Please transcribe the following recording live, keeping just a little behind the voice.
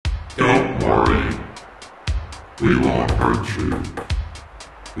We won't hurt you.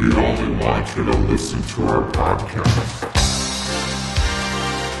 We only want you to listen to our podcast.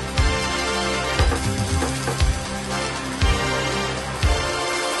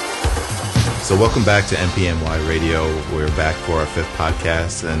 So welcome back to Npny Radio. We're back for our fifth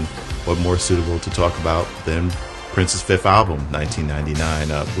podcast, and what more suitable to talk about than Prince's fifth album,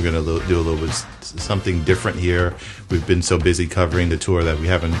 1999. We're going to do a little bit something different here. We've been so busy covering the tour that we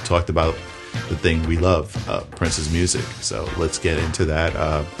haven't talked about the thing we love, Prince's music. So let's get into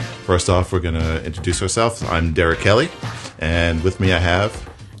that. First off, we're going to introduce ourselves. I'm Derek Kelly, and with me I have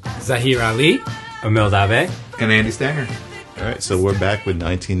Zahir Ali, Emil Dave, and Andy Stanger. All right, so we're back with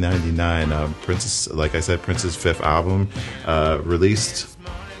 1999. Prince's, like I said, Prince's fifth album, released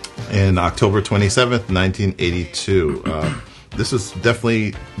in October 27th, 1982. This was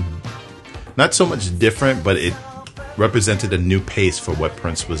definitely not so much different, but it represented a new pace for what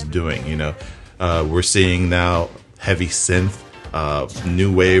Prince was doing. You know, we're seeing now heavy synth,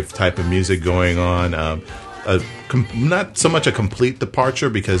 new wave type of music going on. Not so much a complete departure,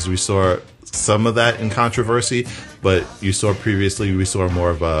 because we saw some of that in Controversy, but we saw more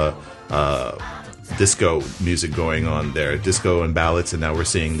of a disco music going on there, disco and ballads, and now we're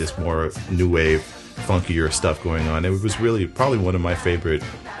seeing this more new wave, funkier stuff going on. It was really probably one of my favorite,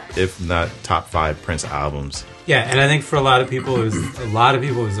 if not top 5 Prince albums. Yeah, and I think for a lot of people, it was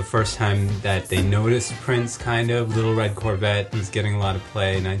the first time that they noticed Prince. Kind of Little Red Corvette was getting a lot of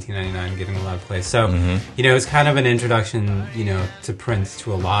play, 1999 getting a lot of play. So, you know, it's kind of an introduction, you know, to Prince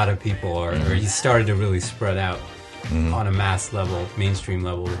to a lot of people, or he started to really spread out on a mass level, mainstream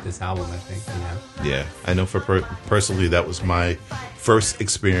level with this album, I think. You know? Yeah, I know personally that was my first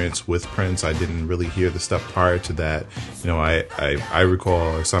experience with Prince. I didn't really hear the stuff prior to that. You know, I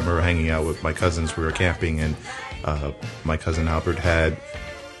recall a summer hanging out with my cousins. We were camping, and my cousin Albert had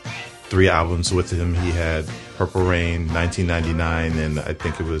 3 albums with him. He had Purple Rain, 1999, and I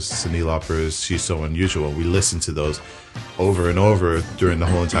think it was Cyndi Lauper's She's So Unusual. We listened to those over and over during the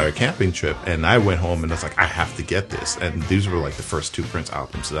whole entire camping trip, and I went home and I was like, I have to get this. And these were like the first 2 Prince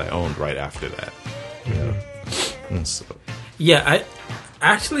albums that I owned right after that. Yeah. And so, yeah,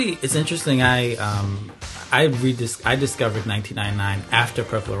 it's interesting. I discovered 1999 after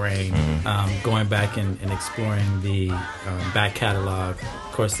Purple Rain, going back and exploring the back catalog.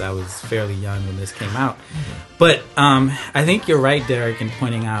 Of course, I was fairly young when this came out. But I think you're right, Derek, in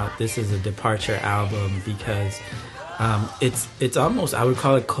pointing out this is a departure album, because it's almost, I would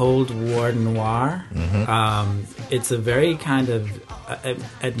call it Cold War noir. It's a very kind of,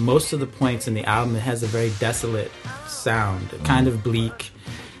 at most of the points in the album, it has a very desolate sound, kind of bleak.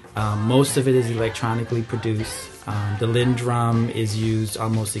 Most of it is electronically produced. The Linn drum is used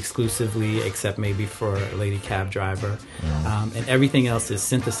almost exclusively, except maybe for Lady Cab Driver, and everything else is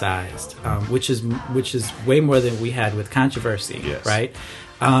synthesized, which is way more than we had with Controversy, yes. Right?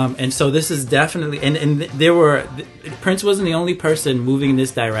 And so this is definitely, and Prince wasn't the only person moving in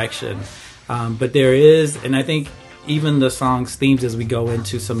this direction, but there is, and I think even the song's themes as we go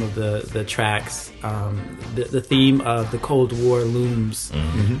into some of the tracks, the theme of the Cold War looms.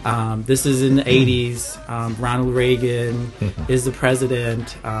 This is in the 80s. Ronald Reagan is the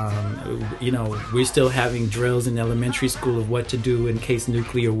president. You know, we're still having drills in elementary school of what to do in case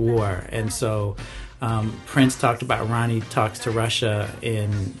nuclear war. And so Prince talked about Ronnie talks to Russia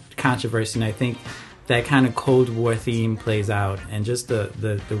in Controversy, and I think that kind of Cold War theme plays out, and just the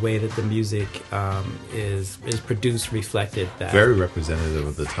way that the music is produced reflected that. Very representative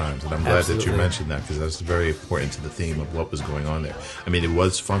of the times, and I'm glad Absolutely. that you mentioned that, because that's very important to the theme of what was going on there. I mean, it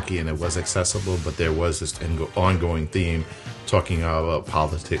was funky and it was accessible, but there was this ongoing theme talking about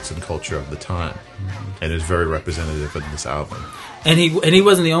politics and culture of the time, and it's very representative of this album. And he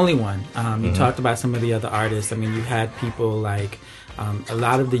wasn't the only one. You talked about some of the other artists. I mean, you had people like a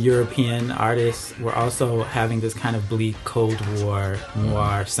lot of the European artists were also having this kind of bleak Cold War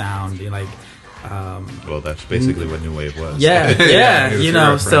noir sound. Like, well, that's basically what New Wave was. Yeah, you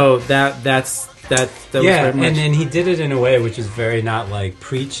know. So that was very much. and he did it in a way which is very not like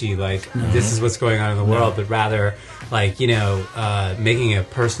preachy, like this is what's going on in the world, but rather like, you know, making a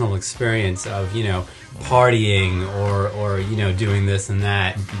personal experience of, you know, partying or you know, doing this and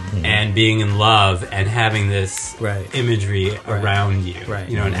that, and being in love and having this imagery around you,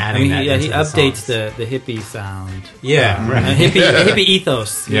 you know, and adding that into he the updates songs. the hippie sound, hippie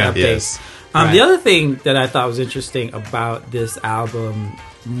ethos. Yeah, updates. yes. The other thing that I thought was interesting about this album,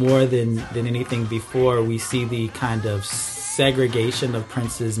 more than anything before, we see the kind of segregation of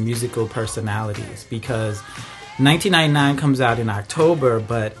Prince's musical personalities, because 1999 comes out in October,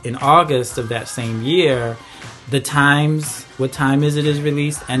 but in August of that same year, The Times, What Time Is It is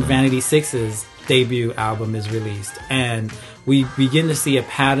released, and Vanity Sixes debut album is released, and we begin to see a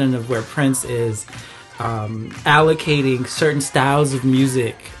pattern of where Prince is allocating certain styles of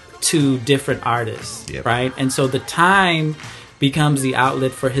music to different artists, right? And so the time becomes the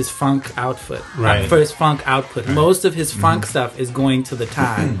outlet for his funk output. Right. For his funk output. Right. Most of his funk stuff is going to the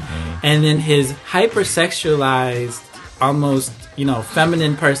time. And then his hypersexualized, almost,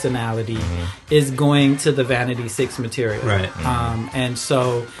 feminine personality is going to the Vanity 6 material. Right. And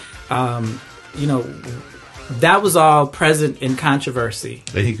so, that was all present in Controversy.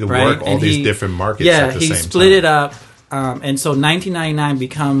 And he could work all these different markets at the same time. Yeah, he split it up. And so 1999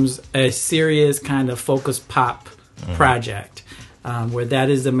 becomes a serious kind of focused pop project where that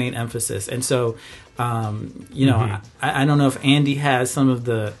is the main emphasis. And so, I don't know if Andy has some of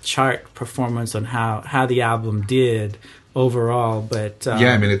the chart performance on how the album did overall, but...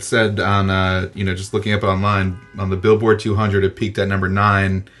 it said on, just looking up online, on the Billboard 200, it peaked at number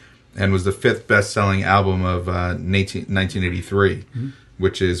 9 and was the 5th best-selling album of 1983.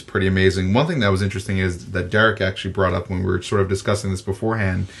 Which is pretty amazing. One thing that was interesting is that Derek actually brought up when we were sort of discussing this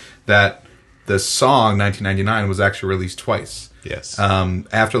beforehand, that the song 1999 was actually released twice. Yes.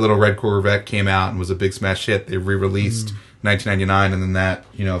 After Little Red Corvette came out and was a big smash hit, they re-released 1999, and then that,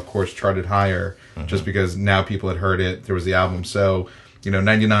 of course, charted higher just because now people had heard it. There was the album. So,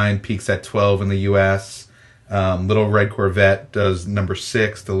 99 peaks at 12 in the U.S., Little Red Corvette does number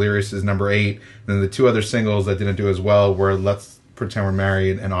 6, Delirious is number 8, and then the two other singles that didn't do as well were Let's Pretend We're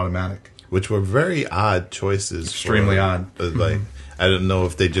Married and Automatic. Which were very odd choices. Extremely odd. Like, I don't know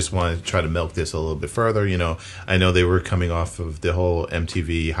if they just wanted to try to milk this a little bit further. I know they were coming off of the whole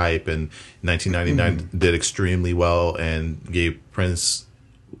MTV hype, and 1999 did extremely well and gave Prince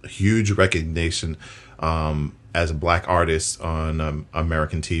huge recognition as a black artist on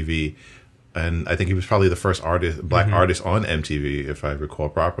American TV. And I think he was probably the first black artist on MTV, if I recall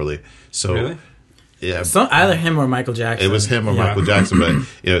properly. So, really? Yeah, so either him or Michael Jackson. It was him or Michael Jackson, but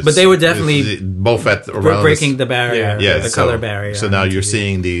but they were definitely both at breaking the barrier, the color barrier. So now you're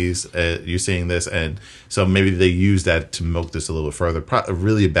seeing you're seeing this, and so maybe they use that to milk this a little further. A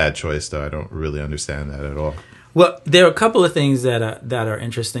really bad choice, though. I don't really understand that at all. Well, there are a couple of things that are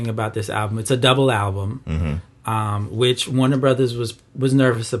interesting about this album. It's a double album, which Warner Brothers was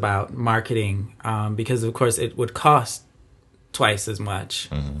nervous about marketing because, of course, it would cost twice as much,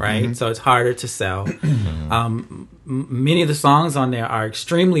 right? So it's harder to sell. Many of the songs on there are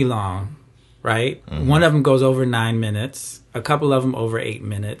extremely long, right? One of them goes over 9 minutes, a couple of them over 8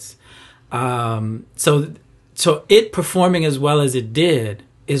 minutes. So it performing as well as it did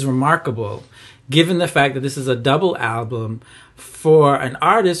is remarkable, given the fact that this is a double album for an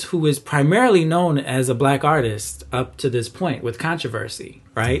artist who is primarily known as a black artist up to this point with Controversy,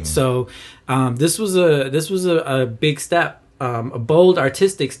 right? So this was a big step. A bold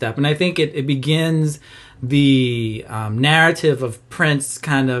artistic step. And I think it begins the narrative of Prince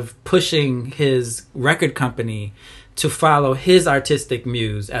kind of pushing his record company to follow his artistic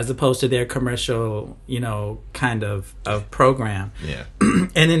muse as opposed to their commercial, kind of program. Yeah.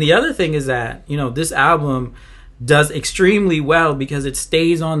 And then the other thing is that, this album does extremely well because it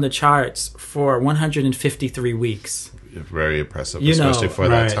stays on the charts for 153 weeks. Very impressive, especially for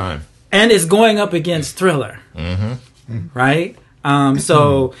that time. And it's going up against Thriller. Right?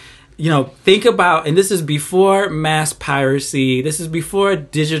 So, think about, and this is before mass piracy. This is before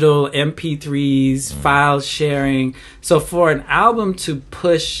digital MP3s, file sharing. So for an album to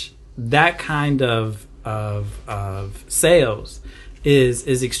push that kind of sales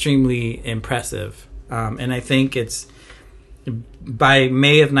is extremely impressive. And I think it's by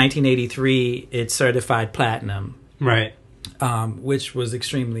May of 1983, it's certified platinum. Right. Which was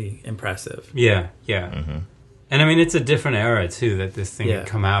extremely impressive. Yeah. And I mean, it's a different era, too, that this thing had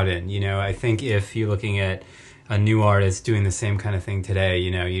come out in. I think if you're looking at a new artist doing the same kind of thing today,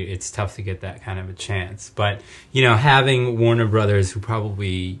 it's tough to get that kind of a chance. But, having Warner Brothers, who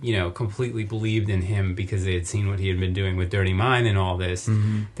probably, completely believed in him because they had seen what he had been doing with Dirty Mind and all this,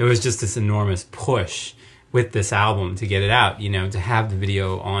 there was just this enormous push with this album to get it out, to have the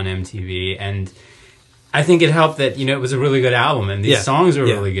video on MTV. And I think it helped that, it was a really good album and these songs were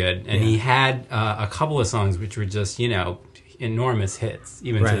really good. And he had a couple of songs which were just, enormous hits,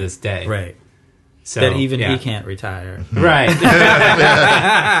 even to this day. Right. So, that even he can't retire. Right.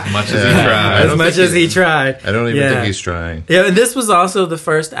 As much as he tried. As much as he tried. I don't even think he's trying. Yeah, and this was also the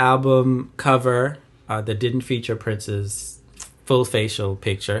first album cover that didn't feature Prince's full facial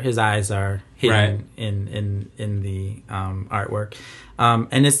picture. His eyes are hidden in the artwork.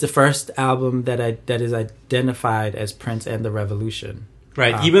 And it's the first album that is identified as Prince and the Revolution.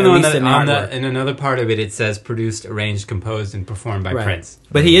 Right, even though at least in artwork. in another part of it, it says produced, arranged, composed, and performed by Right. Prince.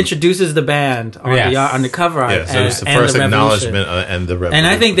 But he introduces the band on on the cover art. Yeah, so it's the and first the revolution. acknowledgement and the revolution. And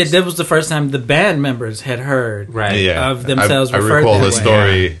I think that was the first time the band members had heard Right. of themselves I referred recall that the way.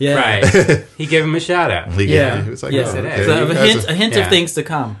 story. Yeah. Right. He gave him a shout out. He Yeah. was like, Yes, oh, it okay. is. So you a guys are- hint Yeah. of things to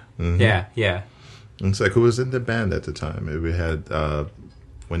come. Yeah, yeah. It's like, who was in the band at the time? We had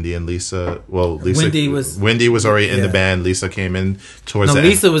Wendy and Lisa. Well, Lisa Wendy was already in the band. Lisa came in towards the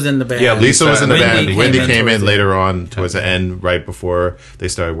Lisa end. was in the band. Yeah, Lisa was in the Wendy band. Wendy came towards in the later on towards the end, right before they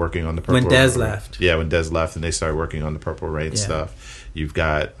started working on the Purple When Dez Rain. left. Yeah, when Dez left and they started working on the Purple Rain Yeah. stuff. You've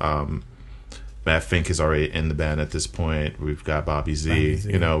got Matt Fink is already in the band at this point. We've got Bobby Z. Bobby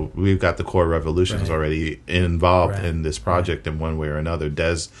Z. You know, we've got the core revolutions Right. already involved Right. in this project in one way or another.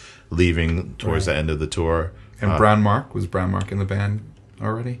 Dez leaving towards Right. the end of the tour. And Brown Mark, was Brown Mark in the band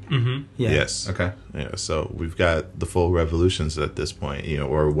already? Yeah. Yes. Okay. Yeah, so we've got the full revolutions at this point, you know,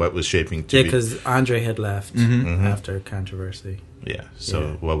 or what was shaping to Yeah, be. because Andre had left after controversy. Yeah, so Yeah.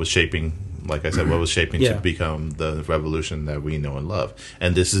 what was shaping, like I said, what was shaping Yeah. to become the revolution that we know and love.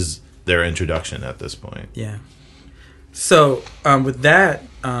 And this is their introduction at this point. Yeah. So with that,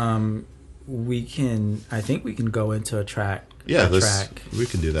 I think we can go into a track. Yeah, a track. we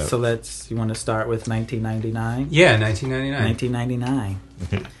can do that. So you want to start with 1999? Yeah, 1999. 1999.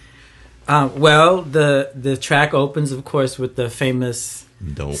 Well, the track opens, of course, with the famous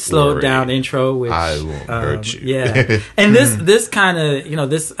Don't slowed worry. down intro, which I won't hurt you. Yeah, and this kind of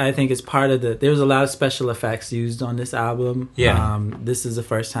this I think is part of the. There was a lot of special effects used on this album. Yeah. This is the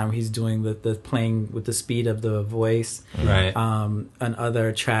first time he's doing the playing with the speed of the voice. Right. On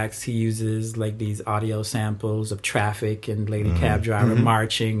other tracks, he uses like these audio samples of Traffic and Lady Cab Driver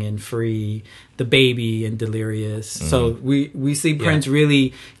marching and Free, The Baby and Delirious. So we see Prince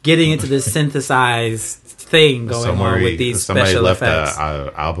really getting into this synthesized thing going on with these special left effects. an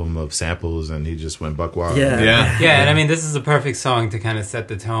album of samples and he just went buck wild. Yeah. Yeah, and I mean, this is a perfect song to kind of set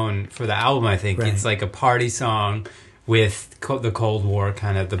the tone for the album, I think. Right. It's like a party song with the Cold War,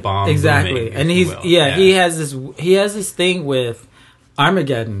 kind of the bomb. Exactly. booming, And if he you will. has this thing with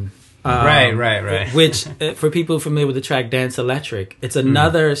Armageddon. Right. Which, for people familiar with the track Dance Electric, it's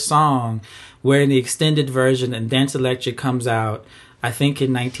another song where in the extended version, and Dance Electric comes out, I think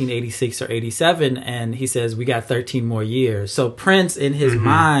in 1986 or 87, and he says, we got 13 more years. So Prince, in his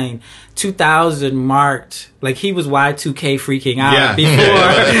mind, 2000 marked, like he was Y2K freaking out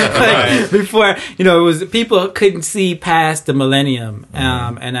before, it was, people couldn't see past the millennium.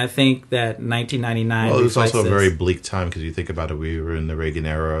 And I think that 1999 Well, it was also a reflects very this. bleak time because you think about it, we were in the Reagan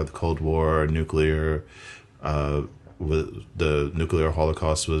era, the Cold War, nuclear, the nuclear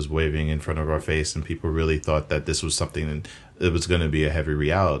holocaust was waving in front of our face, and people really thought that this was something that was going to be a heavy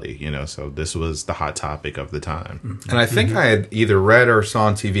reality, so this was the hot topic of the time. And I think I had either read or saw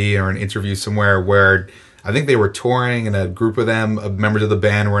on TV or an interview somewhere where I think they were touring and a group of them, members of the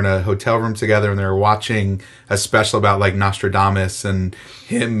band, were in a hotel room together and they were watching a special about like Nostradamus and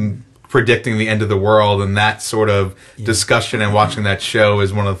him predicting the end of the world, and that sort of discussion and watching that show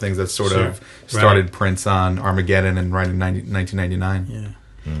is one of the things that sort of started Prince on Armageddon and right in 1999.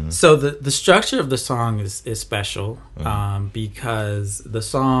 Yeah. So the structure of the song is special because the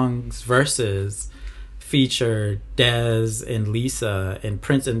song's verses feature Dez and Lisa and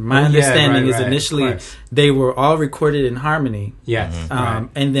Prince. And my understanding is initially they were all recorded in harmony. Yes.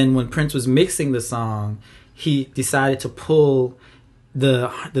 And then when Prince was mixing the song, he decided to pull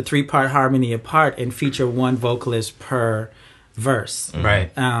the 3-part harmony apart and feature one vocalist per verse. Right.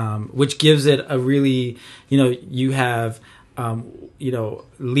 Which gives it a really, you have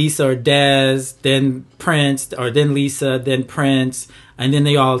Lisa or Dez, then Prince, or then Lisa, then Prince, and then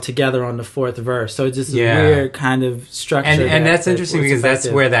they all together on the 4th verse. So it's just a weird kind of structure. And that's interesting because effective.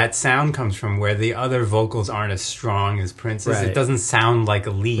 that's where that sound comes from, where the other vocals aren't as strong as Prince's. Right. It doesn't sound like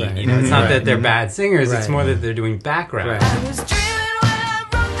a lead. Right. It's not that they're bad singers, it's Right. more that they're doing background. Right. I was dreaming when I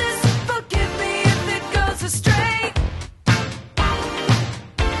wrote this. Forgive me if it goes astray.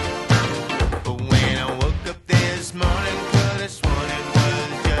 But when I woke up this morning, could have sworn it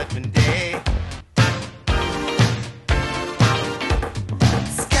was Judgment Day.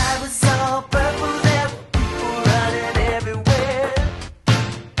 Sky was all purple, there were people running everywhere.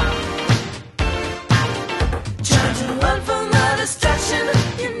 Trying to run from the destruction,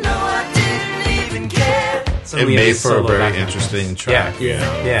 I didn't even care. So It we have made this for a solo very background. interesting track.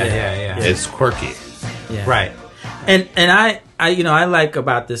 Yeah. It's quirky. Yeah. Right. And I like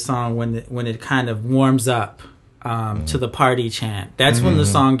about this song when it kind of warms up to the party chant. That's when the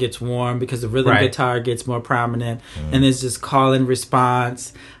song gets warm because the rhythm Right. guitar gets more prominent, and there's this call and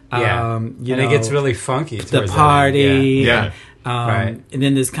response. Yeah. And it gets really funky. the towards party. end. Yeah. Right. And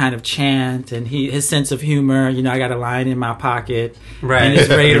then this kind of chant, and his sense of humor. I got a line in my pocket, Right. and it's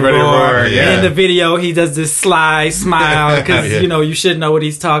ready to Ready to roar. roar, yeah. And in the video, he does this sly smile because Yeah. you should know what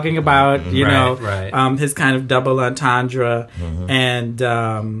he's talking about. Right. His kind of double entendre, and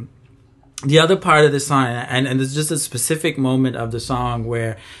the other part of the song, and there's just a specific moment of the song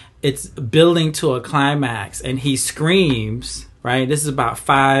where it's building to a climax, and he screams. Right, this is about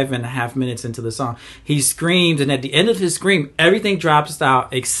 5.5 minutes into the song. He screams, and at the end of his scream, everything drops out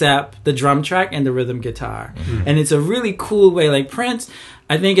except the drum track and the rhythm guitar. And it's a really cool way. Like Prince,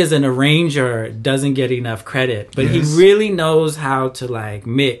 I think as an arranger, doesn't get enough credit, but he really knows how to like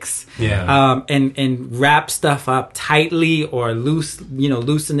mix, and wrap stuff up tightly or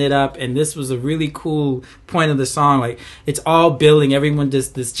loosen it up. And this was a really cool point of the song. Like it's all building. Everyone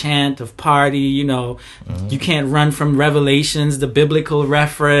does this chant of party. You can't run from Revelations, the biblical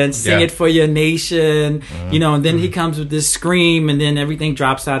reference. Sing it for your nation. And then he comes with this scream, and then everything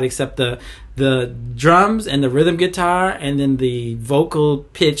drops out except the drums and the rhythm guitar, and then the vocal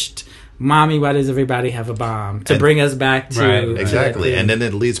pitched "Mommy, why does everybody have a bomb?" to bring us back to Right. to Exactly. that And then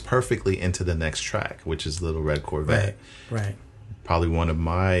it leads perfectly into the next track, which is Little Red Corvette. right. Probably one of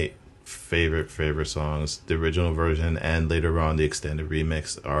my favorite songs. The original version and later on the extended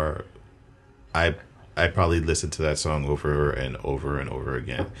remix are I probably listened to that song over and over and over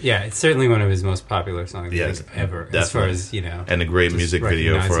again. Yeah, it's certainly one of his most popular songs Yes, ever. definitely. As far as And a great just music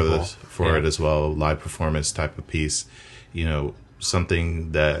video for recognizable. it as well, live performance type of piece.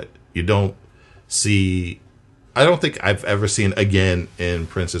 Something that you don't see. I don't think I've ever seen again in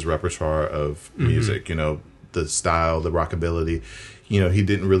Prince's repertoire of music. The style, the rockability. He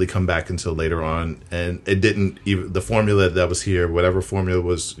didn't really come back until later on, and it didn't even the formula that was here, whatever formula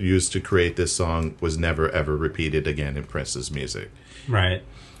was used to create this song, was never ever repeated again in Prince's music. Right.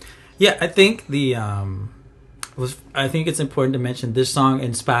 Yeah, I think I think it's important to mention this song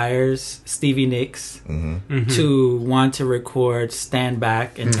inspires Stevie Nicks to want to record "Stand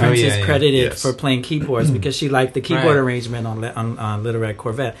Back," and Prince is credited for playing keyboards because she liked the keyboard arrangement on Little Red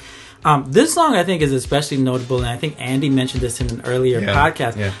Corvette. This song I think is especially notable, and I think Andy mentioned this in an earlier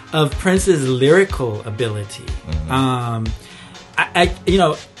podcast of Prince's lyrical ability.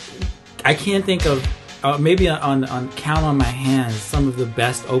 I can't think of maybe on count on my hands some of the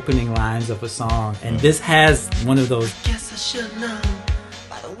best opening lines of a song, and this has one of those. Guess I should know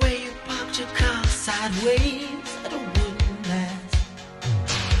by the way you parked your car sideways that it wouldn't last.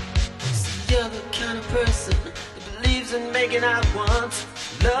 See, you're the kind of person that believes in making out once,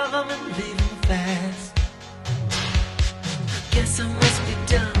 love 'em and leave 'em fast. Guess I must be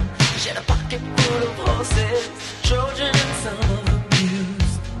dumb. She had a pocket full of horses, Trojan and some of them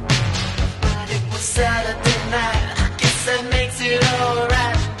used. But it was Saturday night. I guess that makes it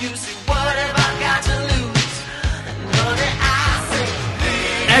alright. You see, what have I got to lose? Honey, I say,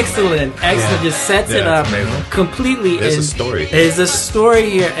 Excellent. Just sets it Yeah, up it's amazing. completely. There's a and story. There's a story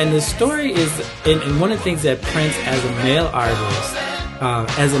here, and the story is, and one of the things that Prince, as a male artist,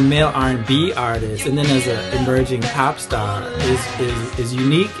 as a male R&B artist, and then as an emerging pop star, is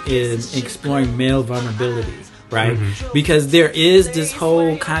unique in exploring male vulnerability. Right, because there is this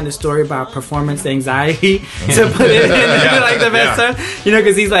whole kind of story about performance anxiety, to put it in like the best term,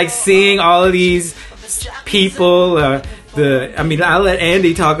 because he's like seeing all of these people. I'll let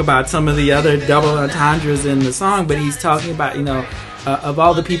Andy talk about some of the other double entendres in the song, but he's talking about of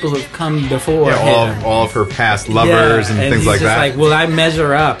all the people who've come before him. all of her past lovers and things he's like just that. Like, will I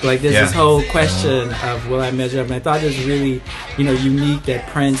measure up? Like, there's this Yeah. whole question of will I measure up? And I thought it was really, unique that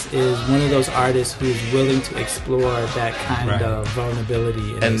Prince is one of those artists who's willing to explore that kind of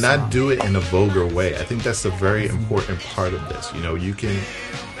vulnerability in And his not song. do it in a vulgar way. I think that's a very important part of this. You can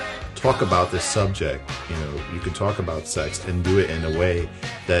talk about this subject, you can talk about sex and do it in a way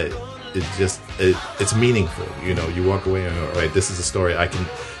that it's meaningful. You walk away and all right, this is a story I can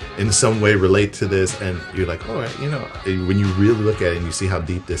in some way relate to this, and you're like, all right, when you really look at it and you see how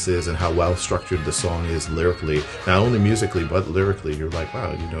deep this is and how well structured the song is lyrically, not only musically but lyrically, you're like,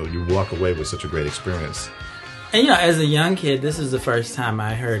 wow, you walk away with such a great experience. And as a young kid, this is the first time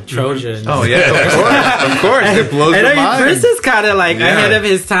I heard Trojan. Oh yeah, of course, it blows And the mind. Prince is kind of like ahead of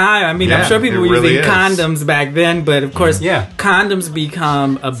his time. I'm Yeah, sure people it were really using is. condoms back then, but of course, condoms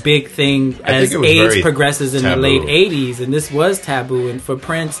become a big thing I as think it was AIDS very progresses in taboo. the late 80s, and this was taboo. And for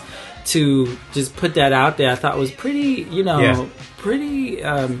Prince to just put that out there, I thought was pretty, pretty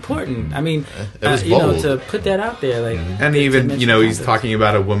important. I mean, It was bold. to put that out there, like, And to even mention he's condoms. talking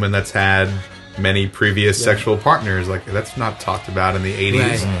about a woman that's had many previous sexual partners. Like, that's not talked about in the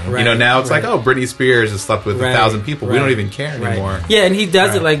 80s. Right, You know, now it's right. like, oh, Britney Spears has slept with Right, 1,000 people. We right, don't even care right. anymore. Yeah, and he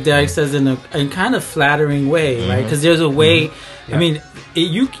does it Right. like Derek says in kind of flattering way, right? Because there's a way. I mean,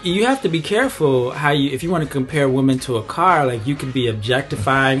 you have to be careful how if you want to compare a woman to a car, like you could be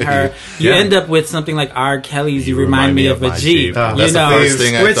objectifying her. You Yeah. end up with something like R. Kelly's "You Remind Me of a my Jeep." That's You the know, first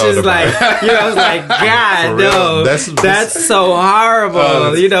thing I which thought is about. like, I was like, God, For real. no, that's so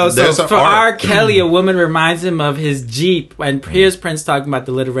horrible. You know, so there's an for art. R. Kelly, a woman reminds him of his Jeep, and here's Prince talking about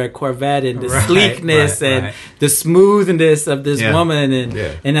the little red Corvette and the Right, sleekness right, and right. the smoothness of this Yeah. woman, and Yeah.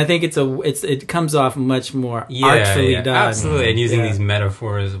 and I think it comes off much more Yeah, artfully yeah, done. absolutely, and using Yeah. these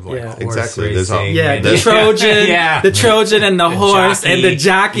metaphors of like Yeah. horse Exactly. There's racing. all- Yeah, and- the Trojan, yeah, the Trojan and the horse jockey. and the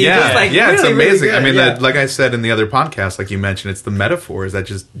jockey. Yeah, just like it's really, really amazing. good. I mean, yeah. like I said in the other podcast, like you mentioned, it's the metaphors that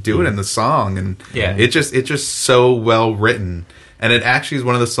just do it in the song, and Yeah. it's just so well written. And it actually is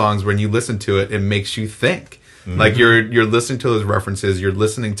one of the songs when you listen to it, it makes you think. Like you're listening to those references, you're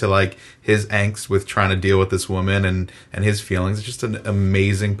listening to like his angst with trying to deal with this woman and his feelings. It's just an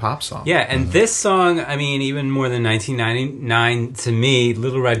amazing pop song. Yeah, and this song, I mean, even more than 1999, to me,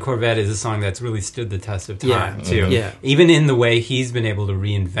 Little Red Corvette is a song that's really stood the test of time, Yeah, too. yeah. Even in the way he's been able to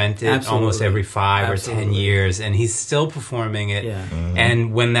reinvent it almost Absolutely. every 5 or 10 Absolutely. years, and he's still performing it. Yeah.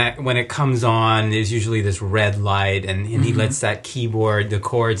 And when it comes on, there's usually this red light, and he lets that keyboard, the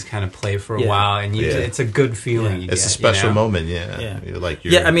chords kind of play for a Yeah. while, and Yeah. it's a good feeling. You It's get, a special you know? moment, yeah. Yeah. You're like,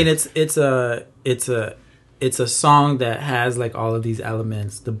 Yeah, I mean, it's a song that has like all of these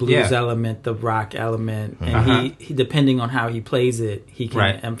elements, the blues Yeah. element, the rock element, and he depending on how he plays it, he can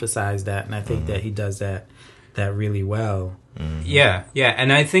Right. emphasize that, and I think that he does that really well. Yeah, yeah,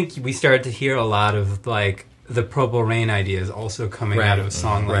 and I think we started to hear a lot of like the Purple Rain ideas also coming Right. out of a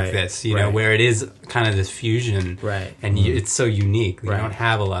song like Right. this, you know, Right. where it is kind of this fusion, Right. And it's so unique. You Right. don't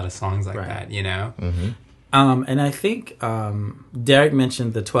have a lot of songs like Right. that, you know. And I think Derek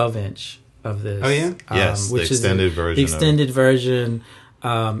mentioned the 12-inch of this. Oh, yeah? Yes, the which is extended version The of it. extended version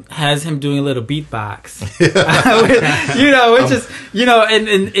has him doing a little beatbox. Which is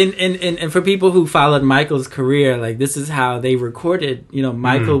and for people who followed Michael's career, like this is how they recorded. You know,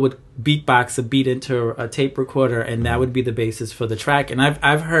 Michael would beatbox a beat into a tape recorder, and that would be the basis for the track. And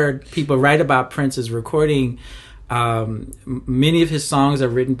I've heard people write about Prince's recording. Many of his songs are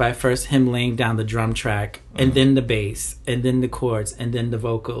written by first him laying down the drum track, and then the bass, and then the chords, and then the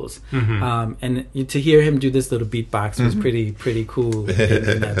vocals. And to hear him do this little beatbox was pretty cool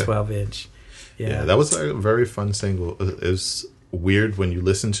in that 12-inch. Yeah, that was a very fun single. It's weird when you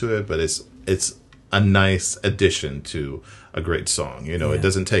listen to it, but it's a nice addition to a great song. You know, it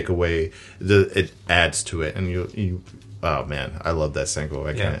doesn't take away; it adds to it. And you, oh man, I love that single.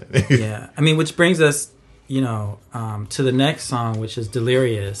 I can't. Yeah, I mean, which brings us, to the next song, which is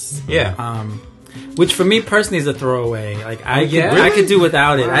 "Delirious." Yeah, Which for me personally is a throwaway. Like I yeah? could do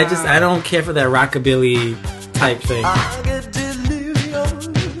without it. I don't care for that rockabilly type thing. I get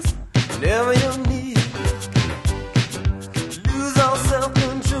delirious whenever you're near. Lose all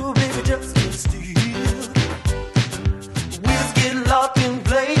self-control, baby, just can't steal. Wheels get locked in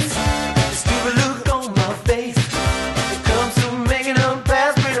place. Stupid look on my face. It comes to making them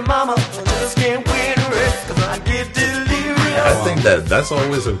pass, pretty mama. I just can't wait to rest 'cause I get delirious. I think that's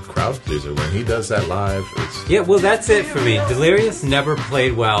always a crowd pleaser when he does that live. It's, yeah. Well, that's it for me. Delirious never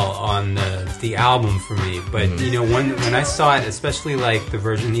played well on the album for me, but you know, when I saw it, especially like the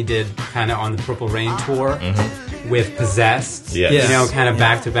version he did kind of on the Purple Rain tour with Possessed, Yes. you know, kind of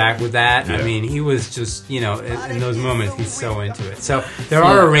back to back with that. Yeah. I mean, he was just, you know, in those moments, he's so into it. So there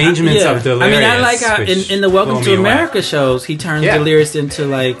are arrangements of Delirious. I mean, I like how which in the Welcome blow to me away. America shows, he turns Yeah. Delirious into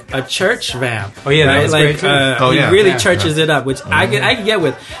like a church vamp. Oh, yeah, that right? was Like great, too. he yeah. really Yeah. churches it up, which I can get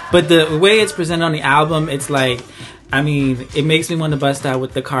with. But the way it's presented on the album, it's like, I mean, it makes me want to bust out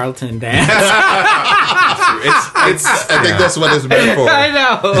with the Carlton dance. I think that's what it's meant for. I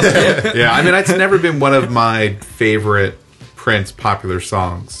know. Yeah, I mean, it's never been one of my favorite Prince popular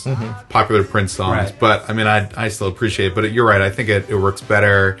songs, popular Prince songs. Right. But I mean, I still appreciate it. But you're right. I think it works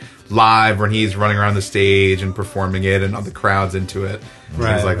better live when he's running around the stage and performing it, and all the crowd's into it,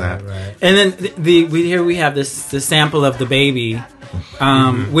 things like that. Right. And then we have the sample of the baby,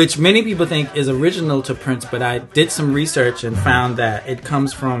 which many people think is original to Prince, but I did some research and found that it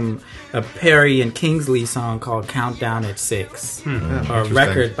comes from a Perry and Kingsley song called "Countdown at 6," or a Interesting.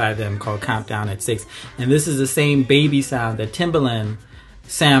 record by them called "Countdown at 6." And this is the same baby sound that Timbaland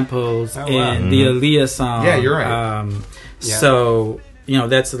samples Oh, wow. in the Aaliyah song. Yeah, you're right. Yeah. So.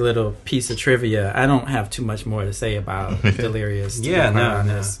 That's a little piece of trivia. I don't have too much more to say about Delirious. to Yeah, be quite no,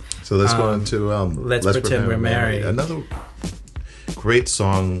 honest. So let's go into Let's Pretend We're Married. Another great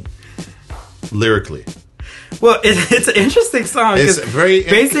song lyrically? Well, it's an interesting song. It's 'cause very-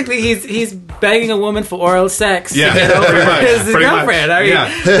 basically he's begging a woman for oral sex Yeah, to get over pretty much, his pretty much. girlfriend. I mean,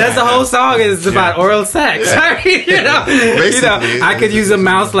 Yeah. that's the whole song is about oral sex. I mean, Basically, I could use a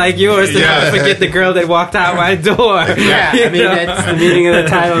mouth like yours to never forget the girl that walked out my door. Yeah, I mean, that's the meaning of the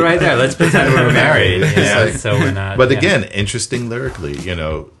title right there. Let's pretend we're married. like- So we're not. But yeah. again, interesting lyrically,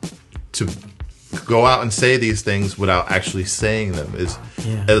 to go out and say these things without actually saying them is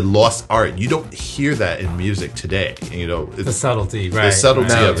a lost art. You don't hear that in music today. It's the subtlety, right? the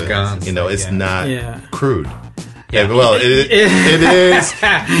subtlety right. of it's it. gone. It's not Yeah. crude. Yeah. And, well, it is.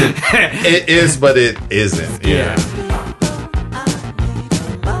 It is, but it isn't. Yeah.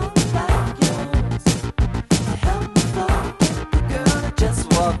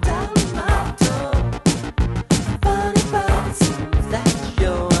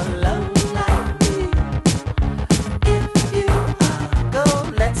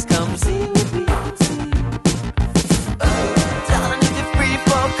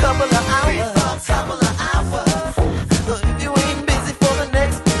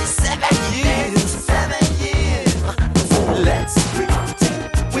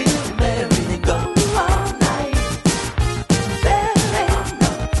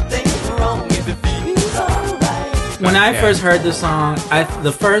 When I first heard the song,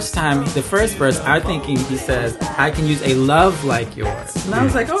 the first verse, I'm thinking he says, "I can use a love like yours," and I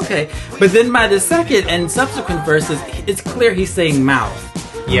was like, okay. But then by the second and subsequent verses, it's clear he's saying mouth.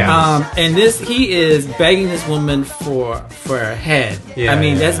 Yeah. And he is begging this woman for her head. Yeah, I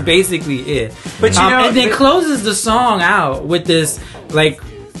mean, yeah. that's basically it. But and then closes the song out with this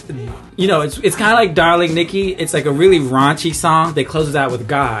it's kind of like Darling Nikki. It's like a really raunchy song that closes out with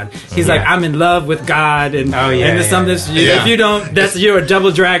God. He's like, I'm in love with God, and if you don't, you're a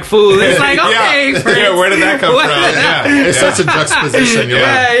double drag fool. It's like, okay, Prince. Yeah, where did that come from? Yeah. It's such a juxtaposition. You're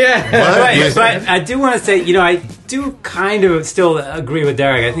like, Right, but I do want to say, I do kind of still agree with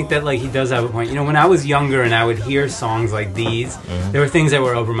Derek. I think that he does have a point. When I was younger and I would hear songs like these, there were things that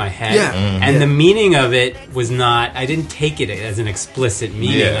were over my head, and the meaning of it was not. I didn't take it as an explicit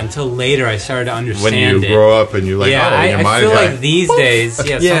meaning until later. I started to understand when you it. grow up and you're like, I feel like these days,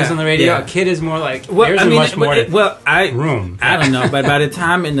 songs on the radio, Yeah. a kid is more like. Well, there's I mean, much more room. I don't know, but by the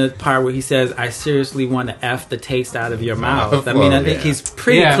time in the part where he says, "I seriously want to f the taste out of your mouth," I mean, I think he's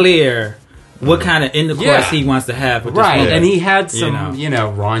pretty clear what kind of intercourse he wants to have with this Right, woman. and he had some,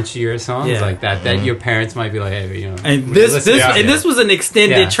 raunchier songs like that your parents might be like, hey, And this was an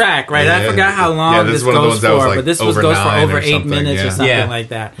extended track, right? I forgot how long this goes for, but this goes for over 8 minutes or something like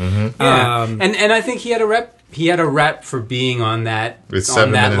that. And I think he had a rep. He had a rep for being on that It's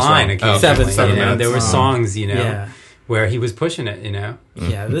 7 line minutes long. occasionally. 7 minutes There were long. songs, where he was pushing it.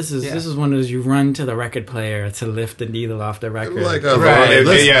 Yeah, this is one of those you run to the record player to lift the needle off the record. Like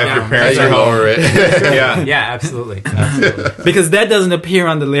If your parents are lower it. Yeah, absolutely. Because that doesn't appear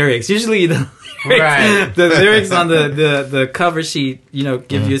on the lyrics. Usually the lyrics on the cover sheet,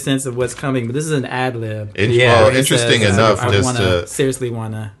 give you a sense of what's coming. But this is an ad lib. Interesting enough, seriously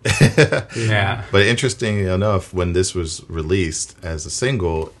wanna. But interesting enough, when this was released as a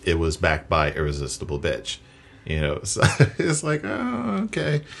single, it was backed by "Irresistible Bitch." So it's like, oh,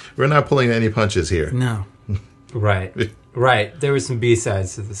 okay, we're not pulling any punches here. No. Right. There were some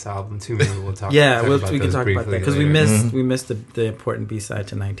B-sides to this album too. Maybe we'll talk. Yeah, about we can talk about that because we later. missed the important B-side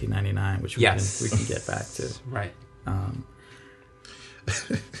to 1999, which we can get back to. Right.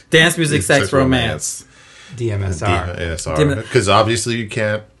 Dance music, sex, romance. DMSR. Because obviously you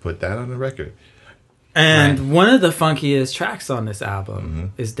can't put that on the record. And one of the funkiest tracks on this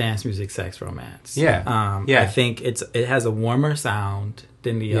album is Dance Music, Sex, Romance. I think it has a warmer sound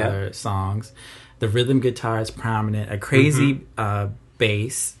than the other songs. The rhythm guitar is prominent, a crazy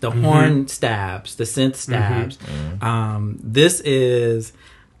bass, the horn stabs, the synth stabs. This is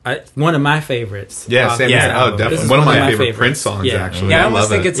one of my favorites. Yeah, same here. Oh, definitely. One of my favorite Prince songs, actually. Yeah, I almost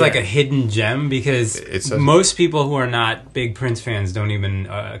think it's like a hidden gem because most people who are not big Prince fans don't even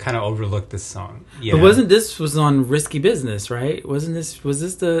kind of overlook this song. But this was on Risky Business, right? Was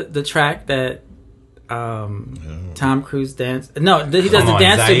this the track that Tom Cruise danced? No, he doesn't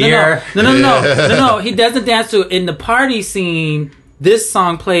dance to. No. He doesn't dance to in the party scene. This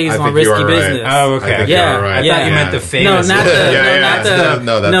song plays on Risky Business. Oh, okay. I thought you meant the famous. Not the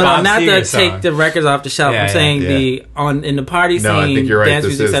take the records off the shelf. I'm saying in the party scene. I think you're right. Dance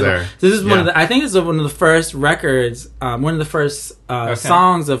music, there. This is one of the. I think it's one of the first records. One of the first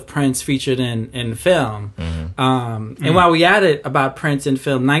songs of Prince featured in film. And while we at it about Prince in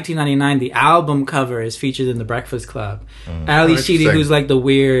film, 1999, the album cover is featured in The Breakfast Club. Ali Sheedy, who's like the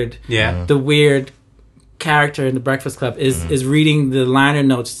weird character in The Breakfast Club is reading the liner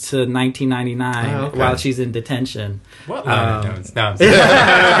notes to 1999 Oh, okay. while she's in detention. What line notes? No, I'm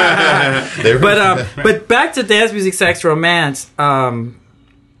sorry. But back to Dance Music Sex Romance.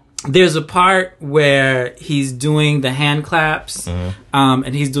 There's a part where he's doing the hand claps,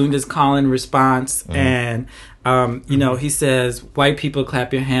 and he's doing this call and response, and he says, "White people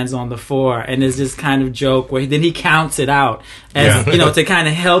clap your hands on the floor," and there's this kind of joke where then he counts it out as to kind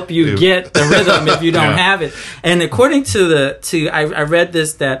of help you get the rhythm if you don't have it. And according to I read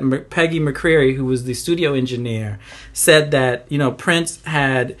this that Peggy McCreary, who was the studio engineer, said that Prince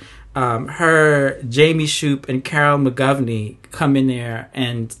had her, Jamie Shoup, and Carol McGovney come in there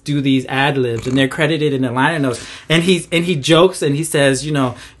and do these ad libs, and they're credited in the liner notes. And he jokes and he says,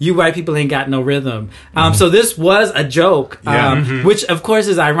 you white people ain't got no rhythm. So this was a joke, which of course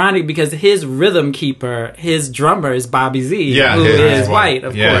is ironic because his rhythm keeper, his drummer, is Bobby Z, who is white,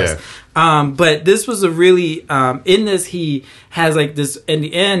 of course. But this was a really in this he has like this in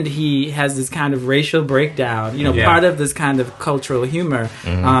the end he has this kind of racial breakdown, part of this kind of cultural humor.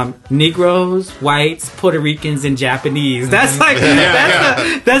 Negroes, whites, Puerto Ricans, and Japanese. That's like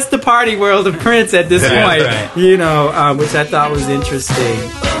that's the party world of Prince at this point, which I thought was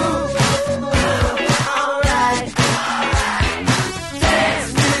interesting.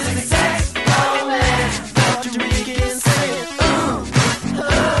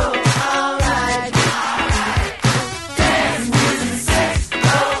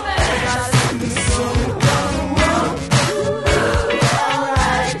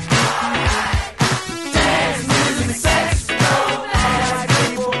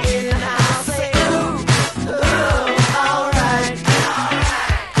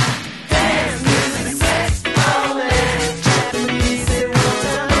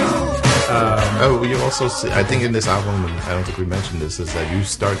 I think in this album, and I don't think we mentioned this, is that you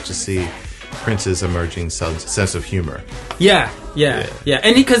start to see Prince's emerging sense of humor. Yeah,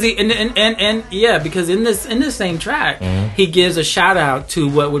 and because because in this same track, he gives a shout out to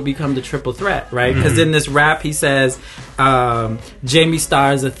what would become the triple threat, right? Because in this rap, he says, Jamie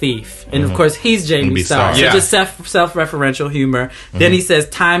Starr is a thief, and of course he's Jamie Starr. So just self-referential humor. Then he says,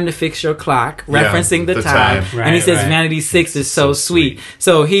 "Time to fix your clock," referencing the time. Right, and he says, "Vanity 6 is so sweet."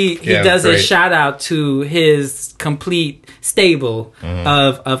 So he does a shout out to his complete stable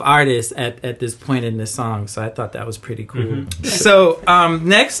of artists at this point in this song. So I thought that was pretty cool. So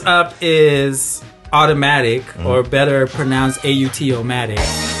next up is Automatic, or better pronounced Automatic.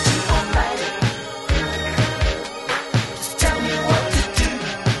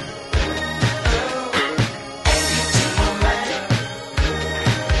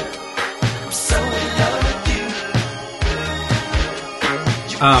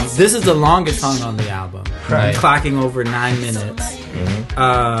 This is the longest song on the album, clocking over 9 minutes.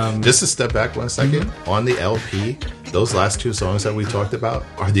 Just to step back 1 second, on the LP, those last two songs that we talked about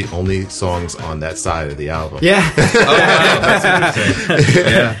are the only songs on that side of the album. Yeah. That's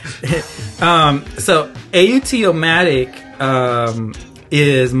interesting. So Automatic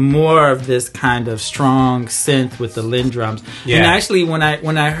is more of this kind of strong synth with the Linn drums. Yeah. And actually, when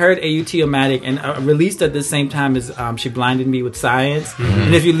I heard Automatic, and released at the same time as She Blinded Me with Science,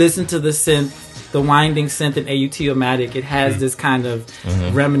 and if you listen to the synth, the winding synth in Automatic, it has this kind of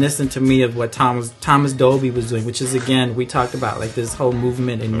reminiscent to me of what Thomas Dolby was doing, which is, again, we talked about like this whole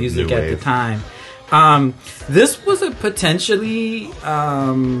movement in music at the time. This was a potentially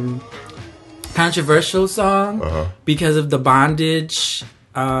controversial song because of the bondage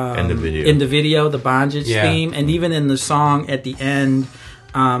in the video, the bondage theme, and even in the song at the end,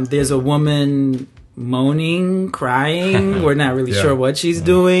 there's a woman moaning, crying. We're not really sure what she's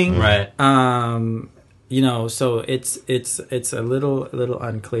doing, right? So it's a little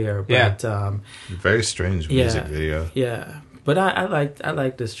unclear, but very strange music video. Yeah, but I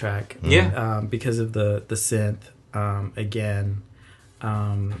like this track, because of the synth again.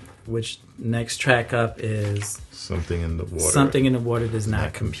 Which next track up is Something in the Water. Something in the Water Does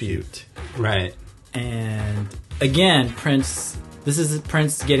Not Compute. Right. And again, Prince. This is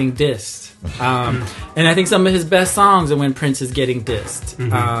Prince getting dissed. And I think some of his best songs are when Prince is getting dissed.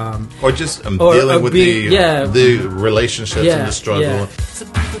 Or just dealing with the relationships and the struggle. Yeah.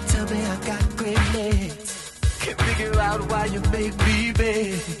 Some people tell me I got great legs. Can't figure out why you make me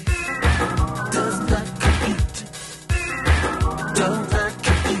beg. Does not compute. Does not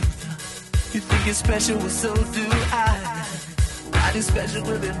compute. You think it's special, well so do I. Why is special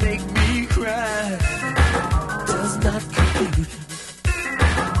when it make me cry? Does not compute.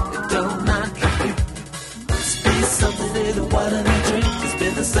 Don't not compute. Must be something in the water they drink. It's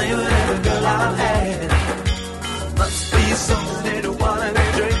been the same with every girl I've had. Must be something in the water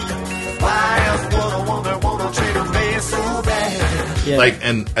they drink. Why else would a woman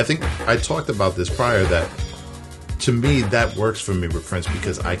and I think I talked about this prior that to me that works for me with Prince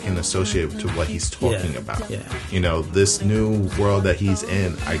because I can associate to what he's talking about. Yeah. You know, this new world that he's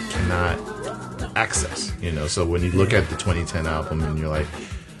in, I cannot access. You know, so when you look at the 2010 album and you're like,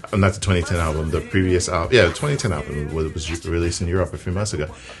 not the 2010 album, the previous album, the 2010 album was released in Europe a few months ago.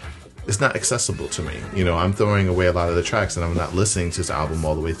 It's not accessible to me. You know, I'm throwing away a lot of the tracks and I'm not listening to his album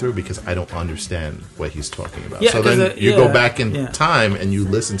all the way through because I don't understand what he's talking about. Yeah, so then you go back in yeah. time and you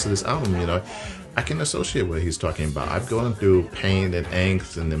listen to this album, you know, I can associate what he's talking about. I've gone through pain and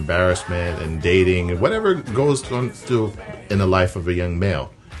angst and embarrassment and dating and whatever goes on through in the life of a young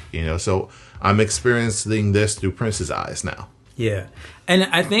male, you know, so I'm experiencing this through Prince's eyes now. Yeah. And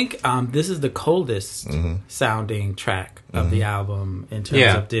I think this is the coldest sounding track of the album in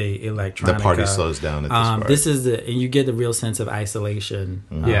terms of the electronica. The party slows down at this part. This is and you get the real sense of isolation,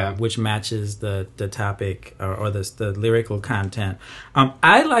 which matches the topic or the lyrical content.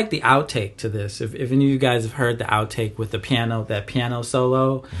 I like the outtake to this. If any of you guys have heard the outtake with the piano, that piano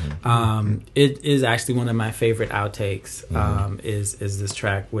solo, it is actually one of my favorite outtakes. Is this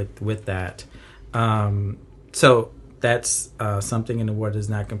track with that? So. That's Something in the War Does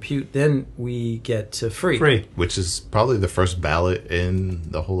Not Compute. Then we get to Free. Which is probably the first ballad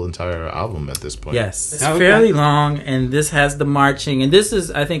in the whole entire album at this point. Yes. It's fairly long, and this has the marching. And this is,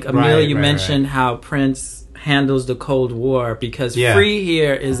 I think, Amelia, you mentioned how Prince handles the Cold War, because Free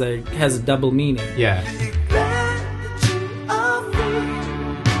here has a double meaning. Yeah.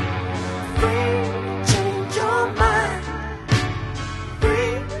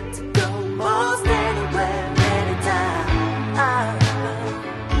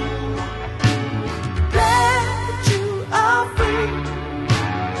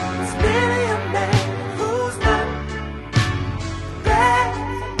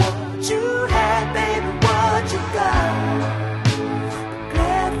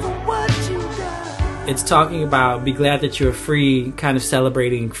 It's talking about be glad that you're free, kind of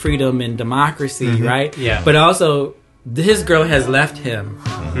celebrating freedom and democracy, right? Yeah. But also, his girl has left him.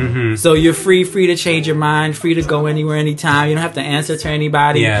 So you're free to change your mind, free to go anywhere, anytime. You don't have to answer to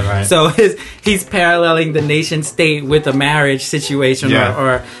anybody. Yeah, right. So he's paralleling the nation state with a marriage situation.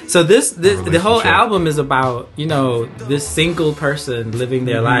 So the whole album is about, you know, this single person living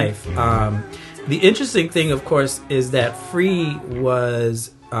their life. The interesting thing, of course, is that Free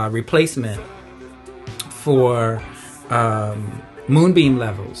was a replacement for Moonbeam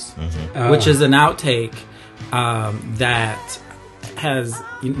Levels, which is an outtake that has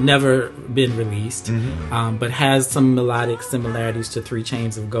never been released, but has some melodic similarities to Three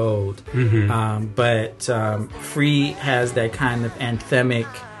Chains of Gold. But Free has that kind of anthemic,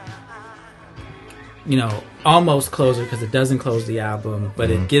 you know, almost closer, because it doesn't close the album,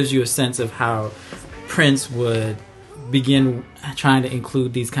 but it gives you a sense of how Prince would begin trying to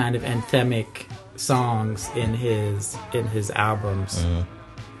include these kind of anthemic songs in his albums.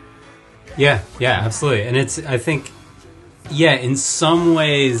 Yeah, absolutely. And I think in some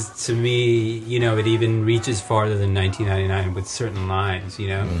ways, to me, you know, it even reaches farther than 1999 with certain lines, you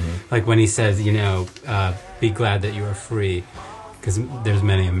know, like when he says, you know, be glad that you are free, because there's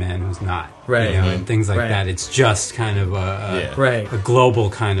many a man who's not, right? You know, and things like that. It's just kind of a global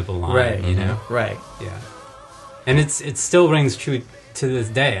kind of a line, right? You know, right? Yeah, and it still rings true to this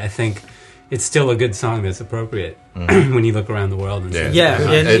day. I think it's still a good song that's appropriate when you look around the world and it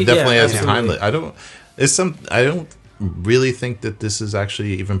definitely has timeless. I don't really think that this is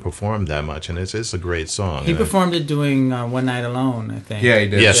actually even performed that much, and it's a great song. He performed it doing One Night Alone, I think. Yeah, he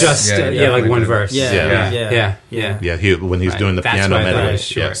did. Yes. Just like one verse. Yeah. When he's doing the That's piano why I thought it medley. was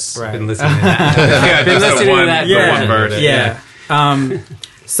short. Yes. Right. Been listening to that. Been listening to that. The one verse. Yeah.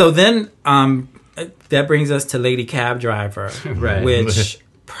 So then that brings us to Lady Cab Driver, which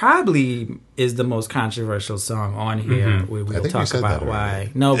probably is the most controversial song on here. We will talk about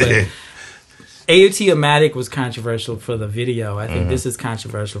why. No, but AUT-O-Matic was controversial for the video. I think this is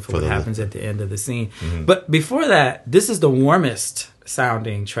controversial for what happens at the end of the scene. But before that, this is the warmest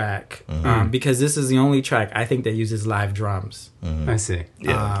sounding track, because this is the only track I think that uses live drums. I see.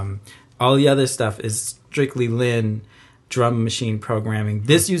 All the other stuff is strictly Lynn drum machine programming.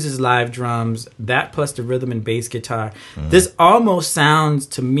 This uses live drums, that plus the rhythm and bass guitar. This almost sounds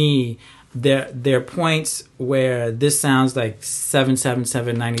to me, there are points where this sounds like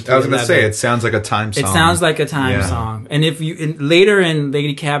 777 93. I was going to say, it sounds like a time song. It sounds like a time song. And if you later in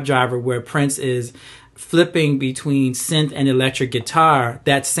Lady Cab Driver, where Prince is flipping between synth and electric guitar,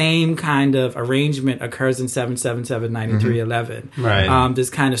 that same kind of arrangement occurs in 777 93 11. Right. This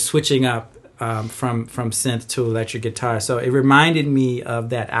kind of switching up from synth to electric guitar. So it reminded me of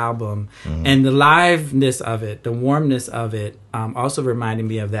that album, and the liveness of it, the warmness of it, also reminded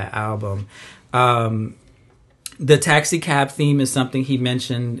me of that album. The taxi cab theme is something he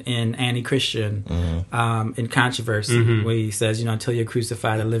mentioned in Anti-Christian, in Controversy, where he says, until you're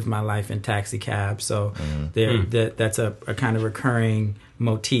crucified, I live my life in taxi cab. So that's a kind of recurring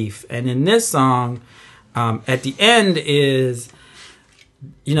motif. And in this song, at the end is,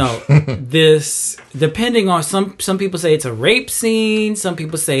 this, depending on some people say it's a rape scene, some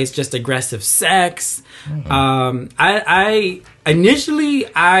people say it's just aggressive sex. I initially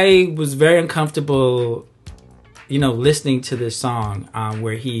was very uncomfortable listening to this song,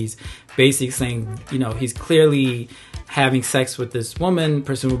 where he's basically saying, he's clearly having sex with this woman,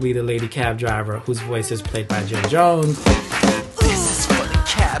 presumably the lady cab driver, whose voice is played by Jim Jones. This is for the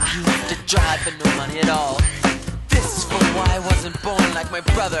cab you used to drive for no money at all. This is for why I wasn't born like my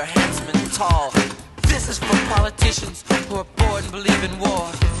brother, handsome and tall. This is for politicians who are bored and believe in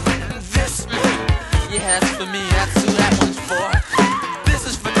war. And this, that's for me, that's who that one's for. This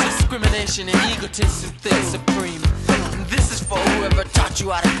is for discrimination and egotists who think supreme. And this is for whoever taught you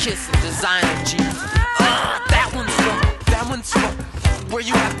how to kiss and designer jeans. That one's for where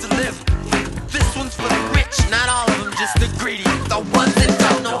you have to live. This one's for the rich, not all of them, just the greedy, the ones that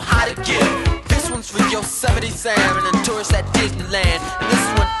don't know how to give. This one's for Yosemite Sam and the tourists at Disneyland. And this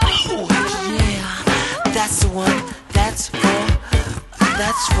one, that's the one.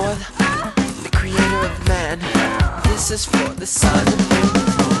 That's for the creator of man. This is for the sun, the moon,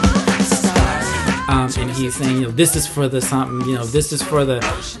 the stars. And he's saying, this is for the something, this is for the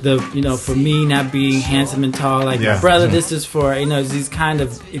for me not being handsome and tall like my brother. This is for, he's kind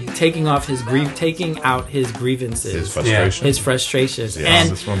of taking out his grievances, his frustrations.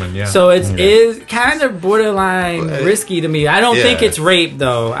 And this woman, so it is kind of borderline risky to me. I don't think it's rape,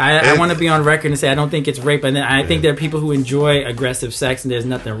 though. I want to be on record and say I don't think it's rape. And I think there are people who enjoy aggressive sex, and there's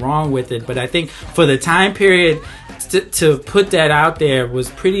nothing wrong with it. But I think for the time period, to put that out there was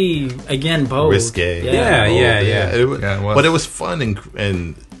pretty, again, bold. Risque. Yeah. It was. But it was fun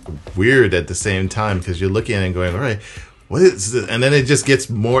and weird at the same time, because you're looking at it and going, all right, what is this? And then it just gets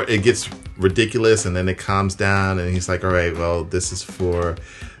ridiculous, and then it calms down, and he's like, all right, well, this is for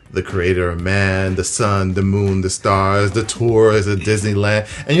the creator of man, the sun, the moon, the stars, the tours, the Disneyland.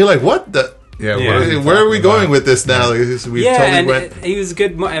 And you're like, what the... where are we going with this now? We he was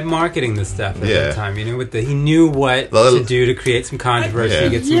good at marketing this stuff at that time. He knew what to do to create some controversy,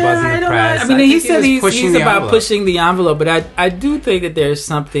 get some buzz in the press. I mean, he said he's about pushing the envelope, but I do think that there's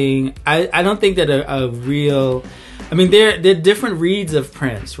something. I don't think that a real. I mean, there are different reads of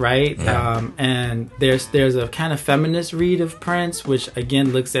Prince, right? Yeah. And there's a kind of feminist read of Prince, which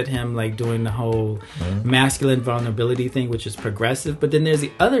again looks at him like doing the whole masculine vulnerability thing, which is progressive. But then there's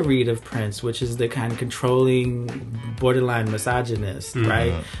the other read of Prince, which is the kind of controlling, borderline misogynist,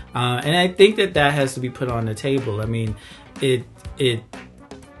 right? And I think that has to be put on the table. I mean,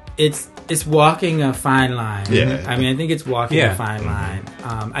 it's walking a fine line. Yeah. I mean, I think it's walking a fine line.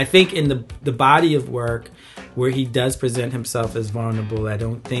 I think in the body of work where he does present himself as vulnerable, I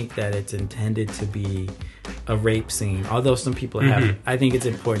don't think that it's intended to be a rape scene. Although some people have, I think it's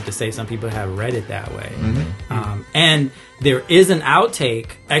important to say some people have read it that way. And there is an outtake,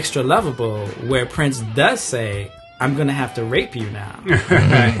 Extra Lovable, where Prince does say, I'm going to have to rape you now.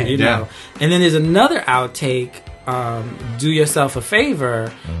 You know? And then there's another outtake, Do Yourself a Favor,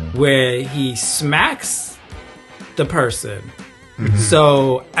 where he smacks the person.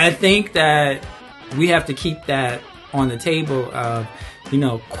 So I think that we have to keep that on the table of,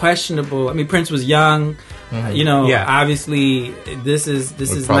 questionable. I mean, Prince was young. Obviously, this is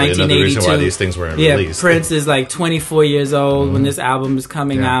 1982. Another reason why these things weren't released. Prince is like 24 years old when this album is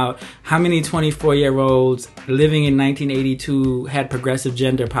coming out. How many 24-year-olds living in 1982 had progressive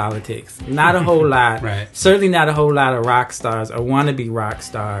gender politics? Not a whole lot. Right. Certainly not a whole lot of rock stars or wannabe rock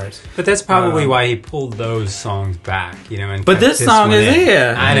stars. But that's probably why he pulled those songs back, And but this song is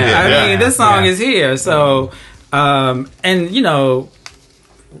here. I know. I mean, this song is here. So, I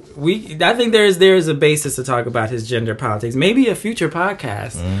think there's a basis to talk about his gender politics. Maybe a future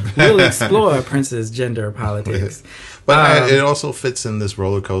podcast will explore Prince's gender politics. But it also fits in this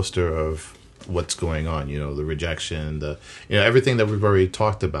roller coaster of what's going on. The rejection, everything that we've already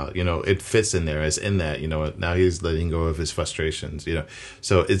talked about. It fits in there. It's in that. Now he's letting go of his frustrations.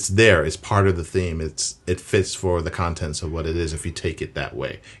 So it's there. It's part of the theme. It fits for the contents of what it is if you take it that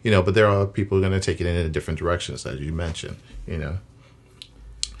way. But there are people who are going to take it in different directions, as you mentioned.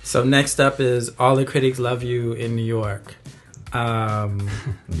 So next up is All the Critics Love You in New York.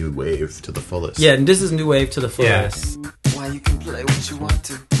 New wave to the fullest. Yeah, and this is new wave to the fullest. Why you can play what you want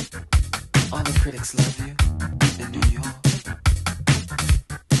to. All the critics love you in New York.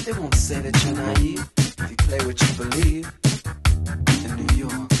 They won't say that you're naive if you play what you believe in New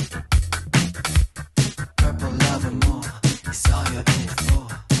York. Purple love and more, it's all you're in it for,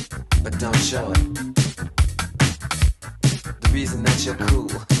 but don't show it. The reason that you're cool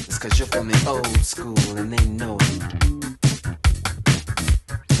is cause you're from the old school and they know it.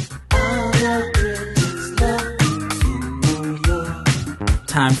 All the critics love you in New York.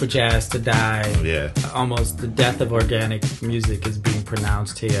 Time for Jazz to Die. Yeah. Almost the death of organic music is being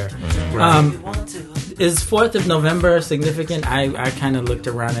pronounced here. Is 4th of November significant? I kind of looked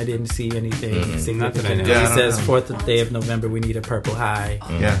around. I didn't see anything significant. I know. Yeah, I It don't says know. 4th day of November, we need a purple high.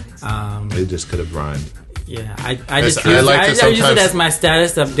 Yeah. They just could have rhymed. Yeah, I just I used, like to I used it sometimes- as my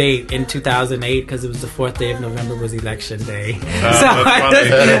status update in 2008 because it was the 4th day of November was election day.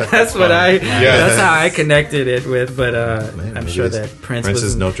 that's That's what I. Yeah. That's how I connected it with. But Man, I'm maybe sure it's that Prince is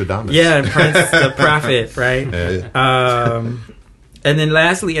was Notre Dame. Yeah, and Prince the prophet, right? Yeah. And then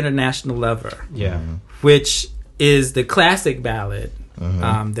lastly, International Lover, Yeah. which is the classic ballad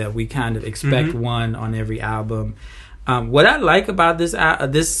that we kind of expect one on every album. What I like about this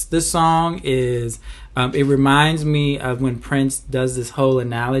this song is it reminds me of when Prince does this whole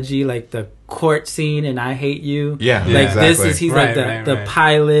analogy, like the court scene in I Hate You. Yeah, like exactly. this is he's like Right, the right.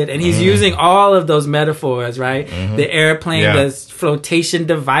 pilot, and he's using all of those metaphors, right? The airplane, Yeah. the flotation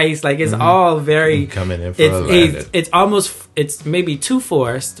device, like it's all very Coming in for a landing. it's almost it's maybe too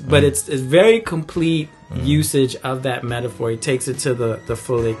forced, but it's very complete usage of that metaphor. He takes it to the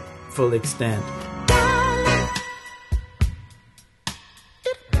full extent.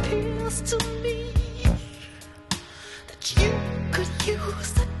 It appears to me that you could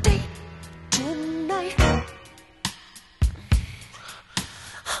use the date tonight.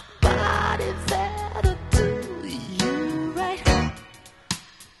 A body that'll do you right.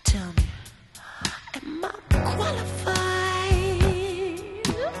 Tell me, am I qualified?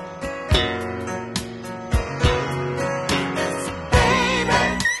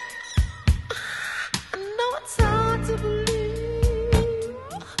 Baby, I know it's hard to believe,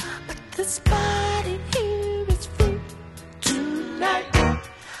 but this body here is free tonight.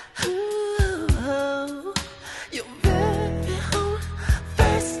 Ooh, you're very on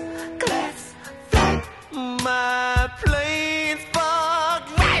first class flight. My plane's parked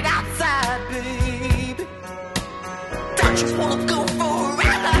right outside, baby. Don't you wanna go for a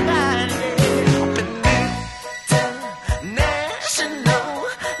ride? Up in international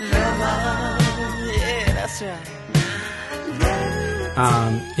lover. Yeah, that's right.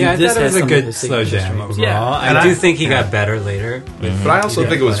 Yeah, I this thought it has was a some of good the slow signature jam strings. overall. And I do I- think he got better later. But I also Yeah,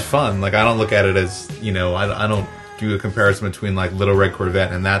 think it was but- fun. Like, I don't look at it as, you know, I don't do a comparison between like Little Red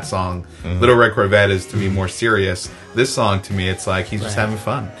Corvette and that song. Little Red Corvette is to me more serious. This song to me, it's like he's just Right. having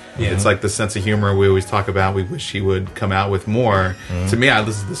fun. Yeah. It's like the sense of humor we always talk about. We wish he would come out with more. To me, I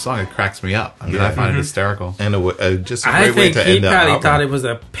listen to this song, it cracks me up. I mean, I find it hysterical. And just a I great way think to he end the probably album. thought it was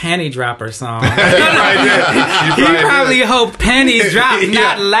a panty dropper song. You He probably hoped panties dropped,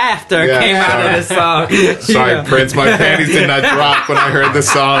 not laughter Yeah, came out of this song. Sorry, Yeah. Prince, my panties did not drop when I heard this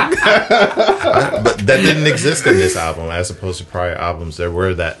song. But that didn't exist in this album, as opposed to prior albums. There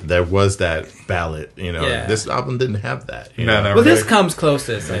was that ballad. You know, Yeah. this album didn't have that. you No, know? no. Well, this Right. comes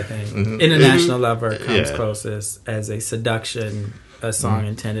closest, I think. International Lover comes Yeah. closest as a seduction, a song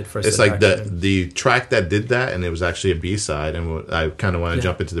intended for It's like seduction. the track that did that, and it was actually a B-side. And what I kind of want to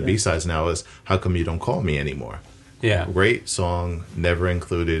jump into the B-sides now is "How Come You Don't Call Me Anymore." Yeah. Great song, never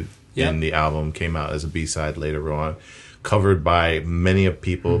included Yeah. in the album. Came out as a B-side later on, covered by many of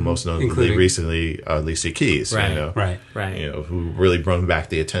people, most notably Including- recently Alicia Keys. Right, you know, Right. right. You know, who really brought back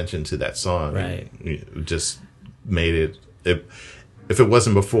the attention to that song. Right. And just made it. If it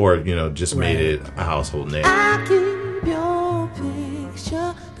wasn't before, you know, just made Right. it a household name. I keep your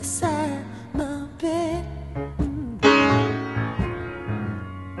picture beside my bed.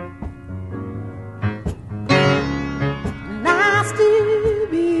 And I still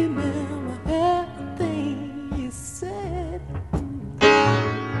remember everything you said.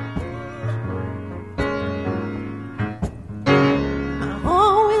 I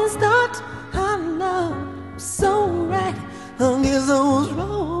always thought our love was so right. I guess I was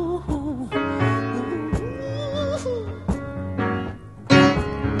wrong.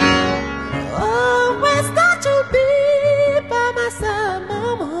 Always thought you'd be by my side,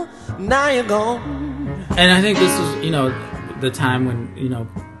 mama. Now you're gone. And I think this was, you know, the time when, you know,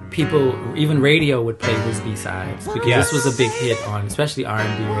 people, even radio would play his B-sides because Yes. this was a big hit on, especially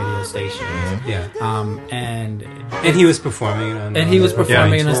R&B radio stations. Yeah. And he was performing it on he was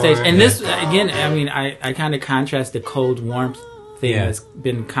performing on the stage. And Yeah. this, again, I mean, I kind of contrast the cold warmth thing Yeah. that's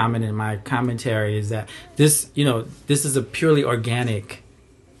been common in my commentary is that this is a purely organic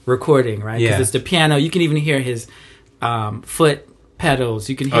recording, right? Because Yeah. it's the piano. You can even hear his foot pedals.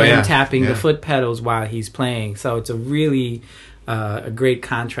 You can hear Oh, yeah. him tapping Yeah. the foot pedals while he's playing. So it's a really a great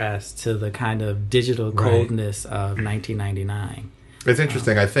contrast to the kind of digital Right. coldness of 1999. It's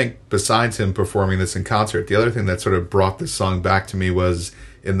interesting. I think besides him performing this in concert, the other thing that sort of brought this song back to me was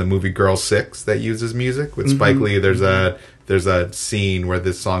in the movie Girl 6 that uses music with Spike Lee. There's a scene where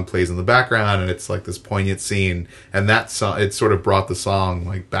this song plays in the background, and it's like this poignant scene, and that song, it sort of brought the song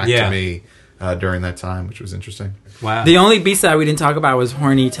like back Yeah. to me during that time, which was interesting. Wow. The only B-side we didn't talk about was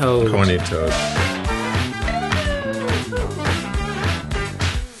Horny Toad. Horny Toad.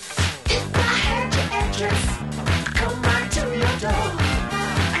 If I had your address, I'd come right to your door.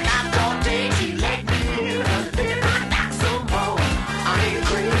 I knocked all day till you let me in. Then I knock some more. I ain't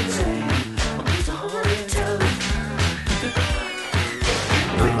crazy. I'm just a horny toad.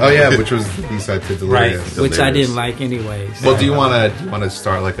 Oh yeah, which was the B-side to Delirious. Right. Which I didn't like anyways. Well, do you want to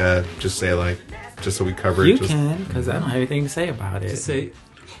start like just so we cover You it? Just, can, because I don't have anything to say about it. Just say,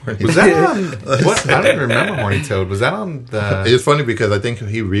 was that on? What? I don't even remember Horny Toad. Was that on the? It's funny because I think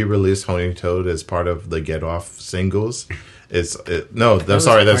he re-released Horny Toad as part of the Get Off singles. was That's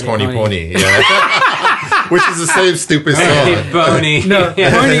Horny Horny Pony. Pony. Yeah. Which is the same stupid hey, song. Boney. No, Yeah.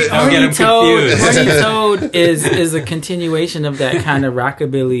 Horny, I'll get Horny him Toad. confused. Horny Toad is a continuation of that kind of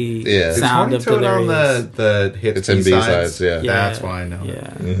rockabilly Yeah. Is sound Horny of Toad on Delirious. the hits It's in B-sides, yeah. That's why I know. Yeah,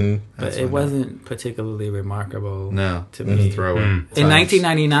 Mm-hmm. but That's it why I know. wasn't particularly remarkable. No, to it was me. a throwaway. In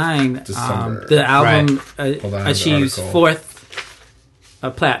 1999, December. the album Hold on, I have the achieves article. fourth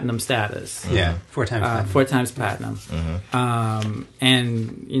platinum status. Yeah, 4 times platinum. 4 times platinum.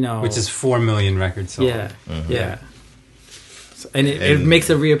 And, Which is 4 million records sold. Yeah, yeah. So, and it And- makes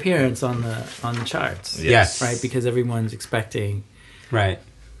a reappearance on the charts. Yes. Right, because everyone's expecting Right.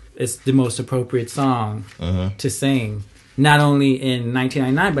 it's the most appropriate song to sing, not only in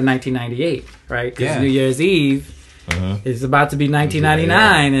 1999 but 1998, right? Because Yeah. New Year's Eve is about to be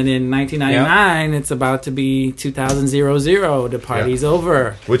 1999, and in 1999 it's about to be 2000. The party's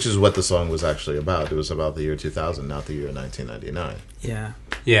over. Which is what the song was actually about. It was about the year 2000, not the year 1999. Yeah,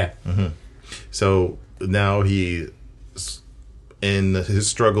 Yeah. So now he, in his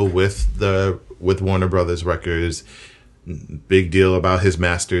struggle with Warner Brothers Records, big deal about his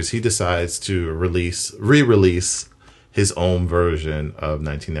masters, he decides to re-release his own version of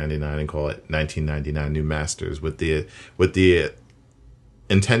 1999 and call it 1999 New Masters with the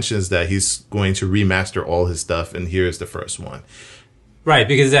intentions that he's going to remaster all his stuff, and here's the first one. Right,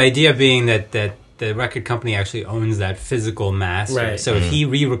 because the idea being that the record company actually owns that physical master. Right. So if he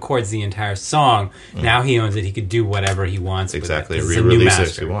re-records the entire song, now he owns it. He could do whatever he wants. Exactly, with it. 'Cause it's a new re-release it if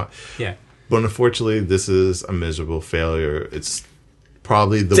master. you want. Yeah. But unfortunately, this is a miserable failure. It's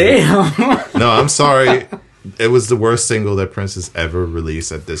probably the damn. No, I'm sorry. It was the worst single that Prince has ever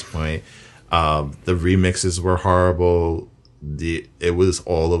released at this point. The remixes were horrible. It was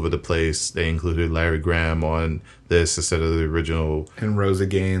all over the place. They included Larry Graham on this instead of the original. And Rosa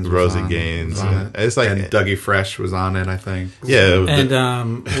Gaines. Rosa Gaines. was on it. It's like- and Dougie Fresh was on it, I think. Yeah,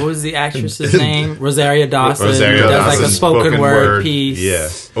 And what was the actress's name? Rosaria Dawson. Rosario Does like a Dawson. spoken word piece. yeah.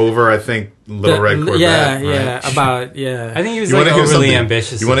 Over, I think, Little Red Corvette. Yeah, right? yeah. About I think he was You want like to hear overly something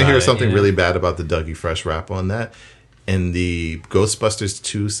ambitious. You want to about hear it, something you know? really bad about the Dougie Fresh rap on that? In the Ghostbusters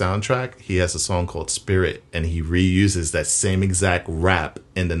 2 soundtrack, he has a song called Spirit, and he reuses that same exact rap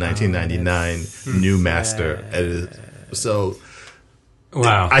in the 1999 New Master. So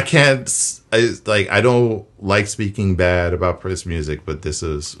Wow. I can't. I don't like speaking bad about Prince music, but this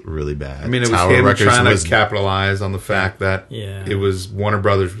is really bad. I mean, it was Tower him Records trying was- to capitalize on the fact that Yeah. it was Warner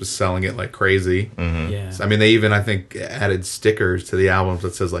Brothers was selling it like crazy. Yeah. I mean, they even, I think, added stickers to the albums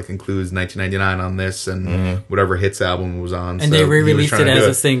that says, like, includes 1999 on this and whatever hits album it was on. And they he was re-released trying it to as do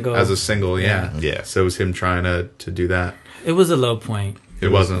a single. As a single, yeah. Yeah. So it was him trying to do that. It was a low point.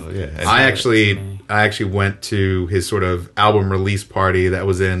 It wasn't. yeah. And- I actually went to his sort of album release party that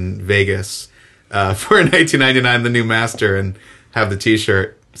was in Vegas for 1999, The New Master, and have the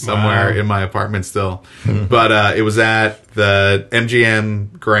T-shirt somewhere Wow. in my apartment still. But it was at the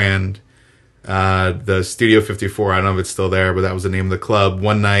MGM Grand, the Studio 54. I don't know if it's still there, but that was the name of the club.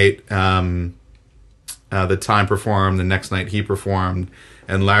 One night, the Time performed. The next night, he performed.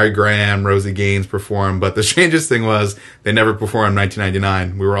 and Larry Graham, Rosie Gaines performed. But the strangest thing was they never performed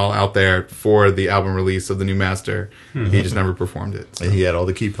 1999. We were all out there for the album release of the new master. He just never performed it. So. And he had all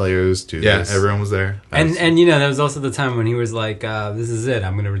the key players to Yeah, this. everyone was there. And that was also the time when he was like, "This is it.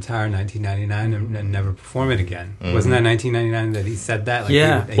 I'm going to retire in 1999 and never perform it again." Wasn't that 1999 that he said that? Like,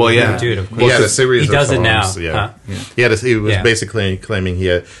 Yeah. he Well, yeah. would do it, of course. He had a series He of does songs. it now. Yeah. Huh? He was Yeah. basically claiming he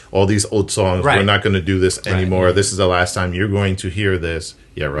had all these old songs. Right. We're not going to do this anymore. yeah. This is the last time you're going to hear this.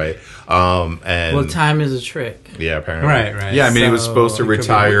 Yeah, right. And Well, time is a trick. yeah, apparently. Right. Yeah, I mean, he was So, supposed to it could be-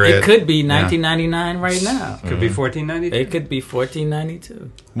 retire It it. could be 1999 right now. Could be 1492. It could be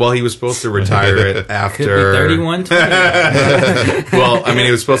 1492. Well, he was supposed to retire it after. Could be 3120. Well, I mean,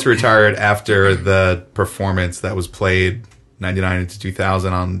 he was supposed to retire it after the performance that was played 99 into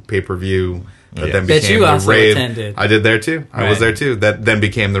 2000 on pay per view. That Yeah. then That became you the also rave. attended. I did there too. I was Right. there too. That then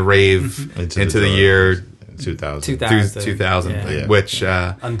became the rave into the year 2000. 2000, Yeah. which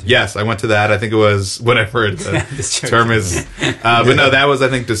Until- yes, I went to that. I think it was whatever the This joke term is- is. But no, that was I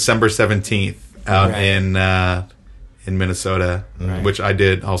think December 17th out Right. in Minnesota, which I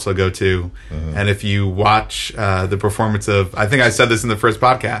did also go to. And if you watch the performance of, I think I said this in the first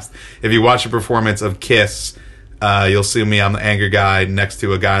podcast, if you watch a performance of Kiss, you'll see me. I'm the angry guy next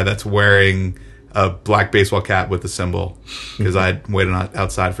to a guy that's wearing a black baseball cap with a symbol because I waited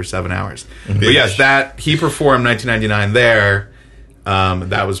outside for 7 hours. But yes, that he performed 1999 there.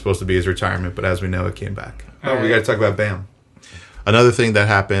 That was supposed to be his retirement, but as we know, it came back. We got to talk about Bam. Another thing that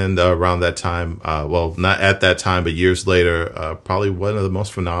happened around that time, well, not at that time, but years later, probably one of the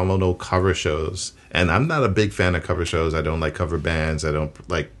most phenomenal cover shows. And I'm not a big fan of cover shows. I don't like cover bands. I don't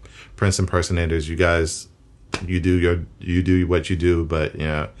like Prince impersonators. You guys, you do what you do, but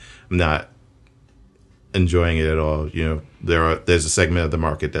I'm not enjoying it at all. There's a segment of the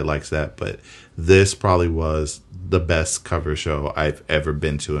market that likes that, but this probably was the best cover show I've ever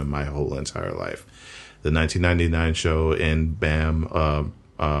been to in my whole entire life. The 1999 show in BAM,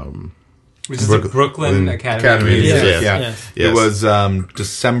 Which is the Brooklyn Academy. of Yes. Music. Yes. It was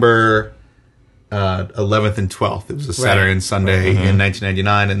December 11th and 12th. It was a Saturday and Sunday in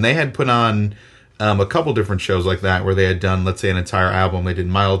 1999, and they had put on a couple different shows like that where they had done, let's say, an entire album. They did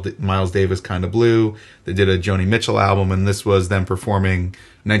Miles Davis Kind of Blue. They did a Joni Mitchell album, and this was them performing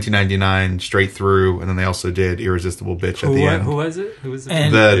 1999 straight through, and then they also did Irresistible Bitch at the end. Who was it? Who was it?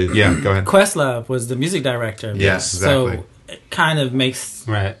 And Go ahead. Questlove was the music director. Yes, exactly. So it kind of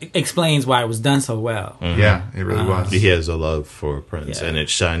explains why it was done so well. Yeah, it really was. he has a love for Prince, Yeah. and it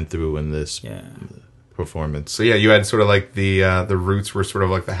shined through in this Yeah. performance. So yeah, you had sort of like the Roots were sort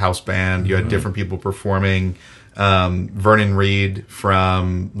of like the house band. You had different people performing. Vernon Reid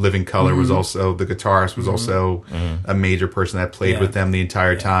from Living Colour was also the guitarist. Was also a major person that played with them the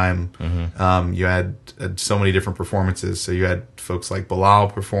entire time. You had so many different performances. So you had folks like Bilal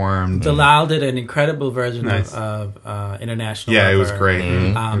performed. Bilal did an incredible version Nice. of International Yeah, it Lover. was great.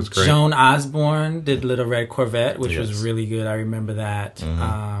 It was great. Joan Osborne did Little Red Corvette, which was really good. I remember that.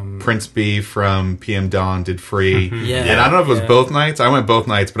 Prince B from PM Dawn did Free. Yeah. And I don't know if it was Yeah. both nights. I went both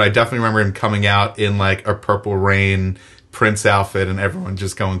nights, but I definitely remember him coming out in like a Purple Rain Prince outfit and everyone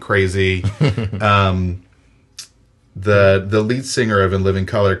just going crazy. The lead singer of In Living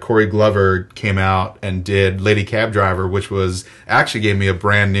Color, Corey Glover, came out and did Lady Cab Driver, which was actually gave me a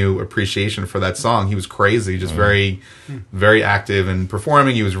brand new appreciation for that song. He was crazy, just very, very active and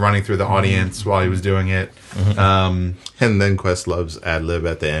performing. He was running through the audience while he was doing it. And then Questlove's ad lib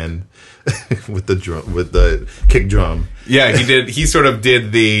at the end with the kick drum. Yeah, he did. He sort of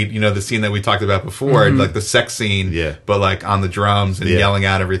did the scene that we talked about before, like the sex scene. Yeah. But like on the drums and Yeah. yelling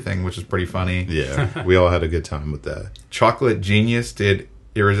out everything, which is pretty funny. Yeah, we all had a good time with that. Chocolate Genius did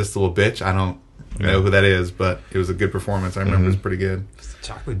Irresistible Bitch. I don't know who that is, but it was a good performance. I remember it was pretty good.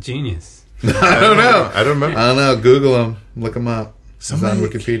 Chocolate Genius. I don't know. I don't remember. I don't know. Google him. Look him up. It's on Somebody-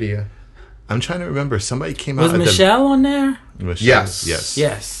 Wikipedia. I'm trying to remember. Somebody came Was out. Michelle on there? Michelle. Yes. Yes.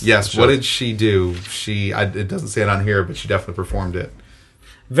 Yes. Yes. What did she do? It doesn't say it on here, but she definitely performed it.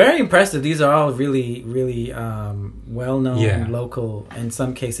 Very impressive. These are all really, really well-known, Yeah. local, in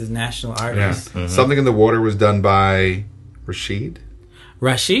some cases, national Yeah. artists. Something in the Water was done by Rashid.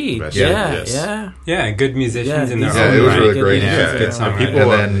 Rashid. Rashid, Yeah, yes. yeah. Yeah, good musicians Yeah, in their these Yeah, own it was right. really Good great. musicians Yeah, in their Good own right. songwriting.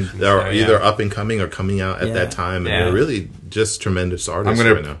 People And then- that are So, either yeah. up and coming or coming out at Yeah. that time, and Yeah. they're really just tremendous I'm artists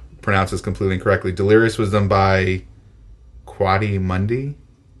going right to now. pronounce this completely incorrectly. Delirious was done by Quadi Mundi.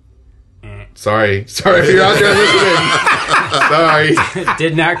 Sorry if you're out there listening. Sorry.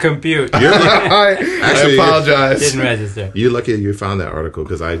 Did not compute. I Actually, apologize. Didn't register. You're lucky you found that article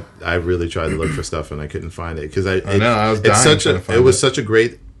because I really tried to look for stuff and I couldn't find it because I know, I was dying it's such trying a to find it was it. such a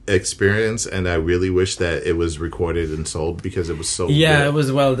great experience, and I really wish that it was recorded and sold because it was so Yeah, good. it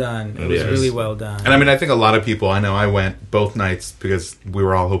was well done. It was Yes. really well done. And I mean, I think a lot of people, I know I went both nights because we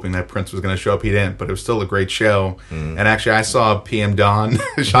were all hoping that Prince was going to show up. He didn't, but it was still a great show. And actually, I saw PM Dawn.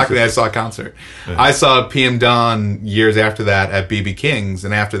 Shockingly, I saw a concert. I saw PM Dawn years after that at BB King's,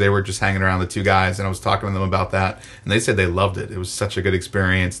 and after they were just hanging around, the two guys, and I was talking to them about that, and they said they loved it. It was such a good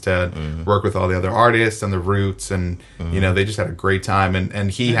experience to work with all the other artists and the Roots, and you know, they just had a great time.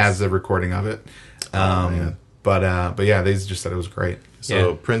 And he has the recording of it. But yeah, they just said it was great.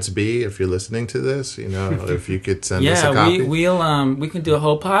 So Prince B, if you're listening to this, you know, if you could send us a yeah, copy. we can do a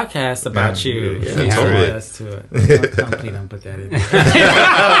whole podcast about you. Yeah, If you totally. add us to it. Don't don't put that in.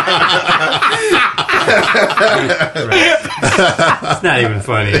 It's not even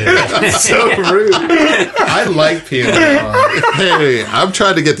funny. Is it? So rude. I like PM Dawn. Hey, I'm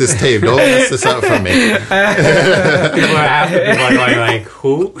trying to get this tape. Don't mess this up for me. People are going like,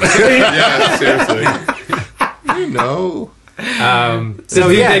 who? Yeah, seriously. No. So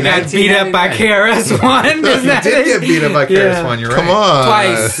They got beat up by 1999. KRS-One. He did get beat up by KRS-One, you're right. Come on.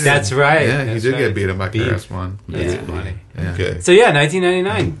 Twice. That's right. Yeah, he That's did right. get beat up by Beat. KRS-One. That's Yeah. funny. Yeah. Okay. So yeah,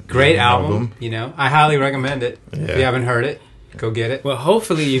 1999, great Yeah, album. album. You know, I highly recommend it. If Yeah. you haven't heard it, go get it. Well,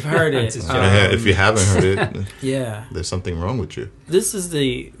 hopefully you've heard it. Just Yeah, if you haven't heard it, Yeah. there's something wrong with you. This is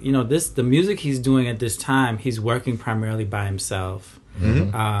the music he's doing at this time. He's working primarily by himself.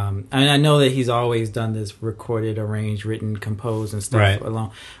 And I know that he's always done this recorded, arranged, written, composed, and stuff Right.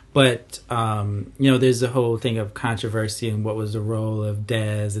 alone. But there's the whole thing of controversy and what was the role of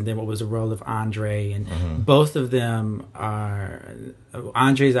Dez, and then what was the role of Andre, and both of them are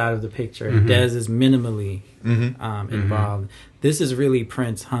Andre's out of the picture. Dez is minimally involved. This is really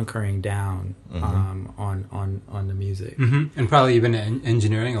Prince hunkering down on the music. And probably even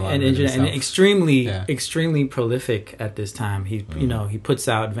engineering a lot And, of it and himself. extremely prolific at this time. He he puts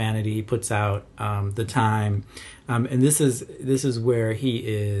out Vanity, he puts out The Time, and this is where he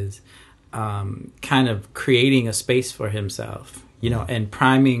is kind of creating a space for himself, and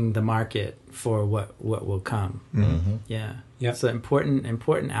priming the market for what will come. Yeah, Yep. it's an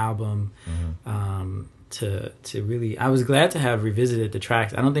important album. To really, I was glad to have revisited the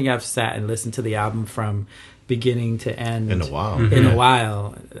tracks. I don't think I've sat and listened to the album from beginning to end In a while. in a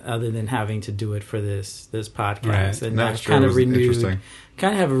while, other than having to do it for this podcast. Right. And That's I've true. kind It of was interesting.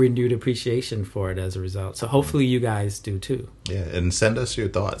 have a renewed appreciation for it as a result. So hopefully you guys do too. Yeah, and send us your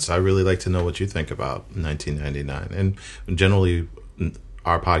thoughts. I really like to know what you think about 1999, and generally,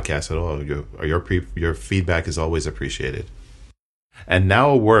 our podcast at all. Your feedback is always appreciated. And now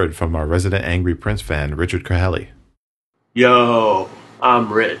a word from our resident Angry Prince fan, Richard Krahelli. Yo,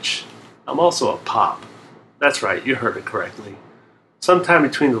 I'm Rich. I'm also a pop. That's right, you heard it correctly. Sometime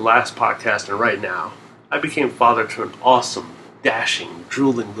between the last podcast and right now, I became father to an awesome, dashing,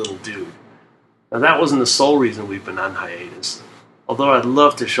 drooling little dude. Now that wasn't the sole reason we've been on hiatus, although I'd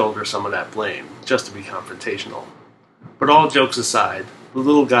love to shoulder some of that blame, just to be confrontational. But all jokes aside, the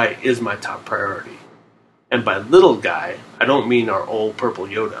little guy is my top priority. And by little guy, I don't mean our old purple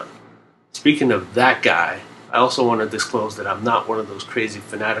Yoda. Speaking of that guy, I also want to disclose that I'm not one of those crazy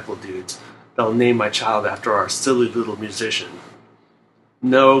fanatical dudes that'll name my child after our silly little musician.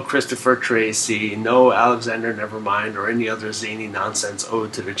 No Christopher Tracy, no Alexander Nevermind, or any other zany nonsense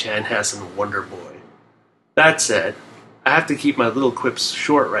ode to the Chanhassen Wonder Boy. That said, I have to keep my little quips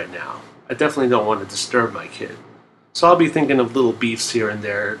short right now. I definitely don't want to disturb my kid. So I'll be thinking of little beefs here and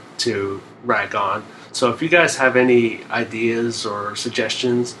there to rag on. So if you guys have any ideas or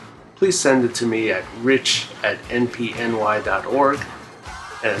suggestions, please send it to me at rich@npny.org,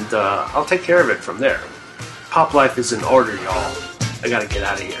 and I'll take care of it from there. Pop life is in order, y'all. I gotta get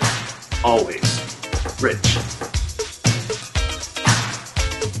out of here. Always. Rich.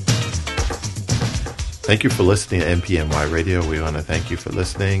 Thank you for listening to NPNY Radio. We want to thank you for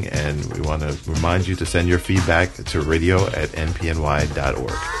listening, and we want to remind you to send your feedback to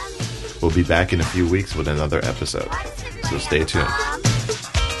radio@npny.org. We'll be back in a few weeks with another episode, so stay tuned.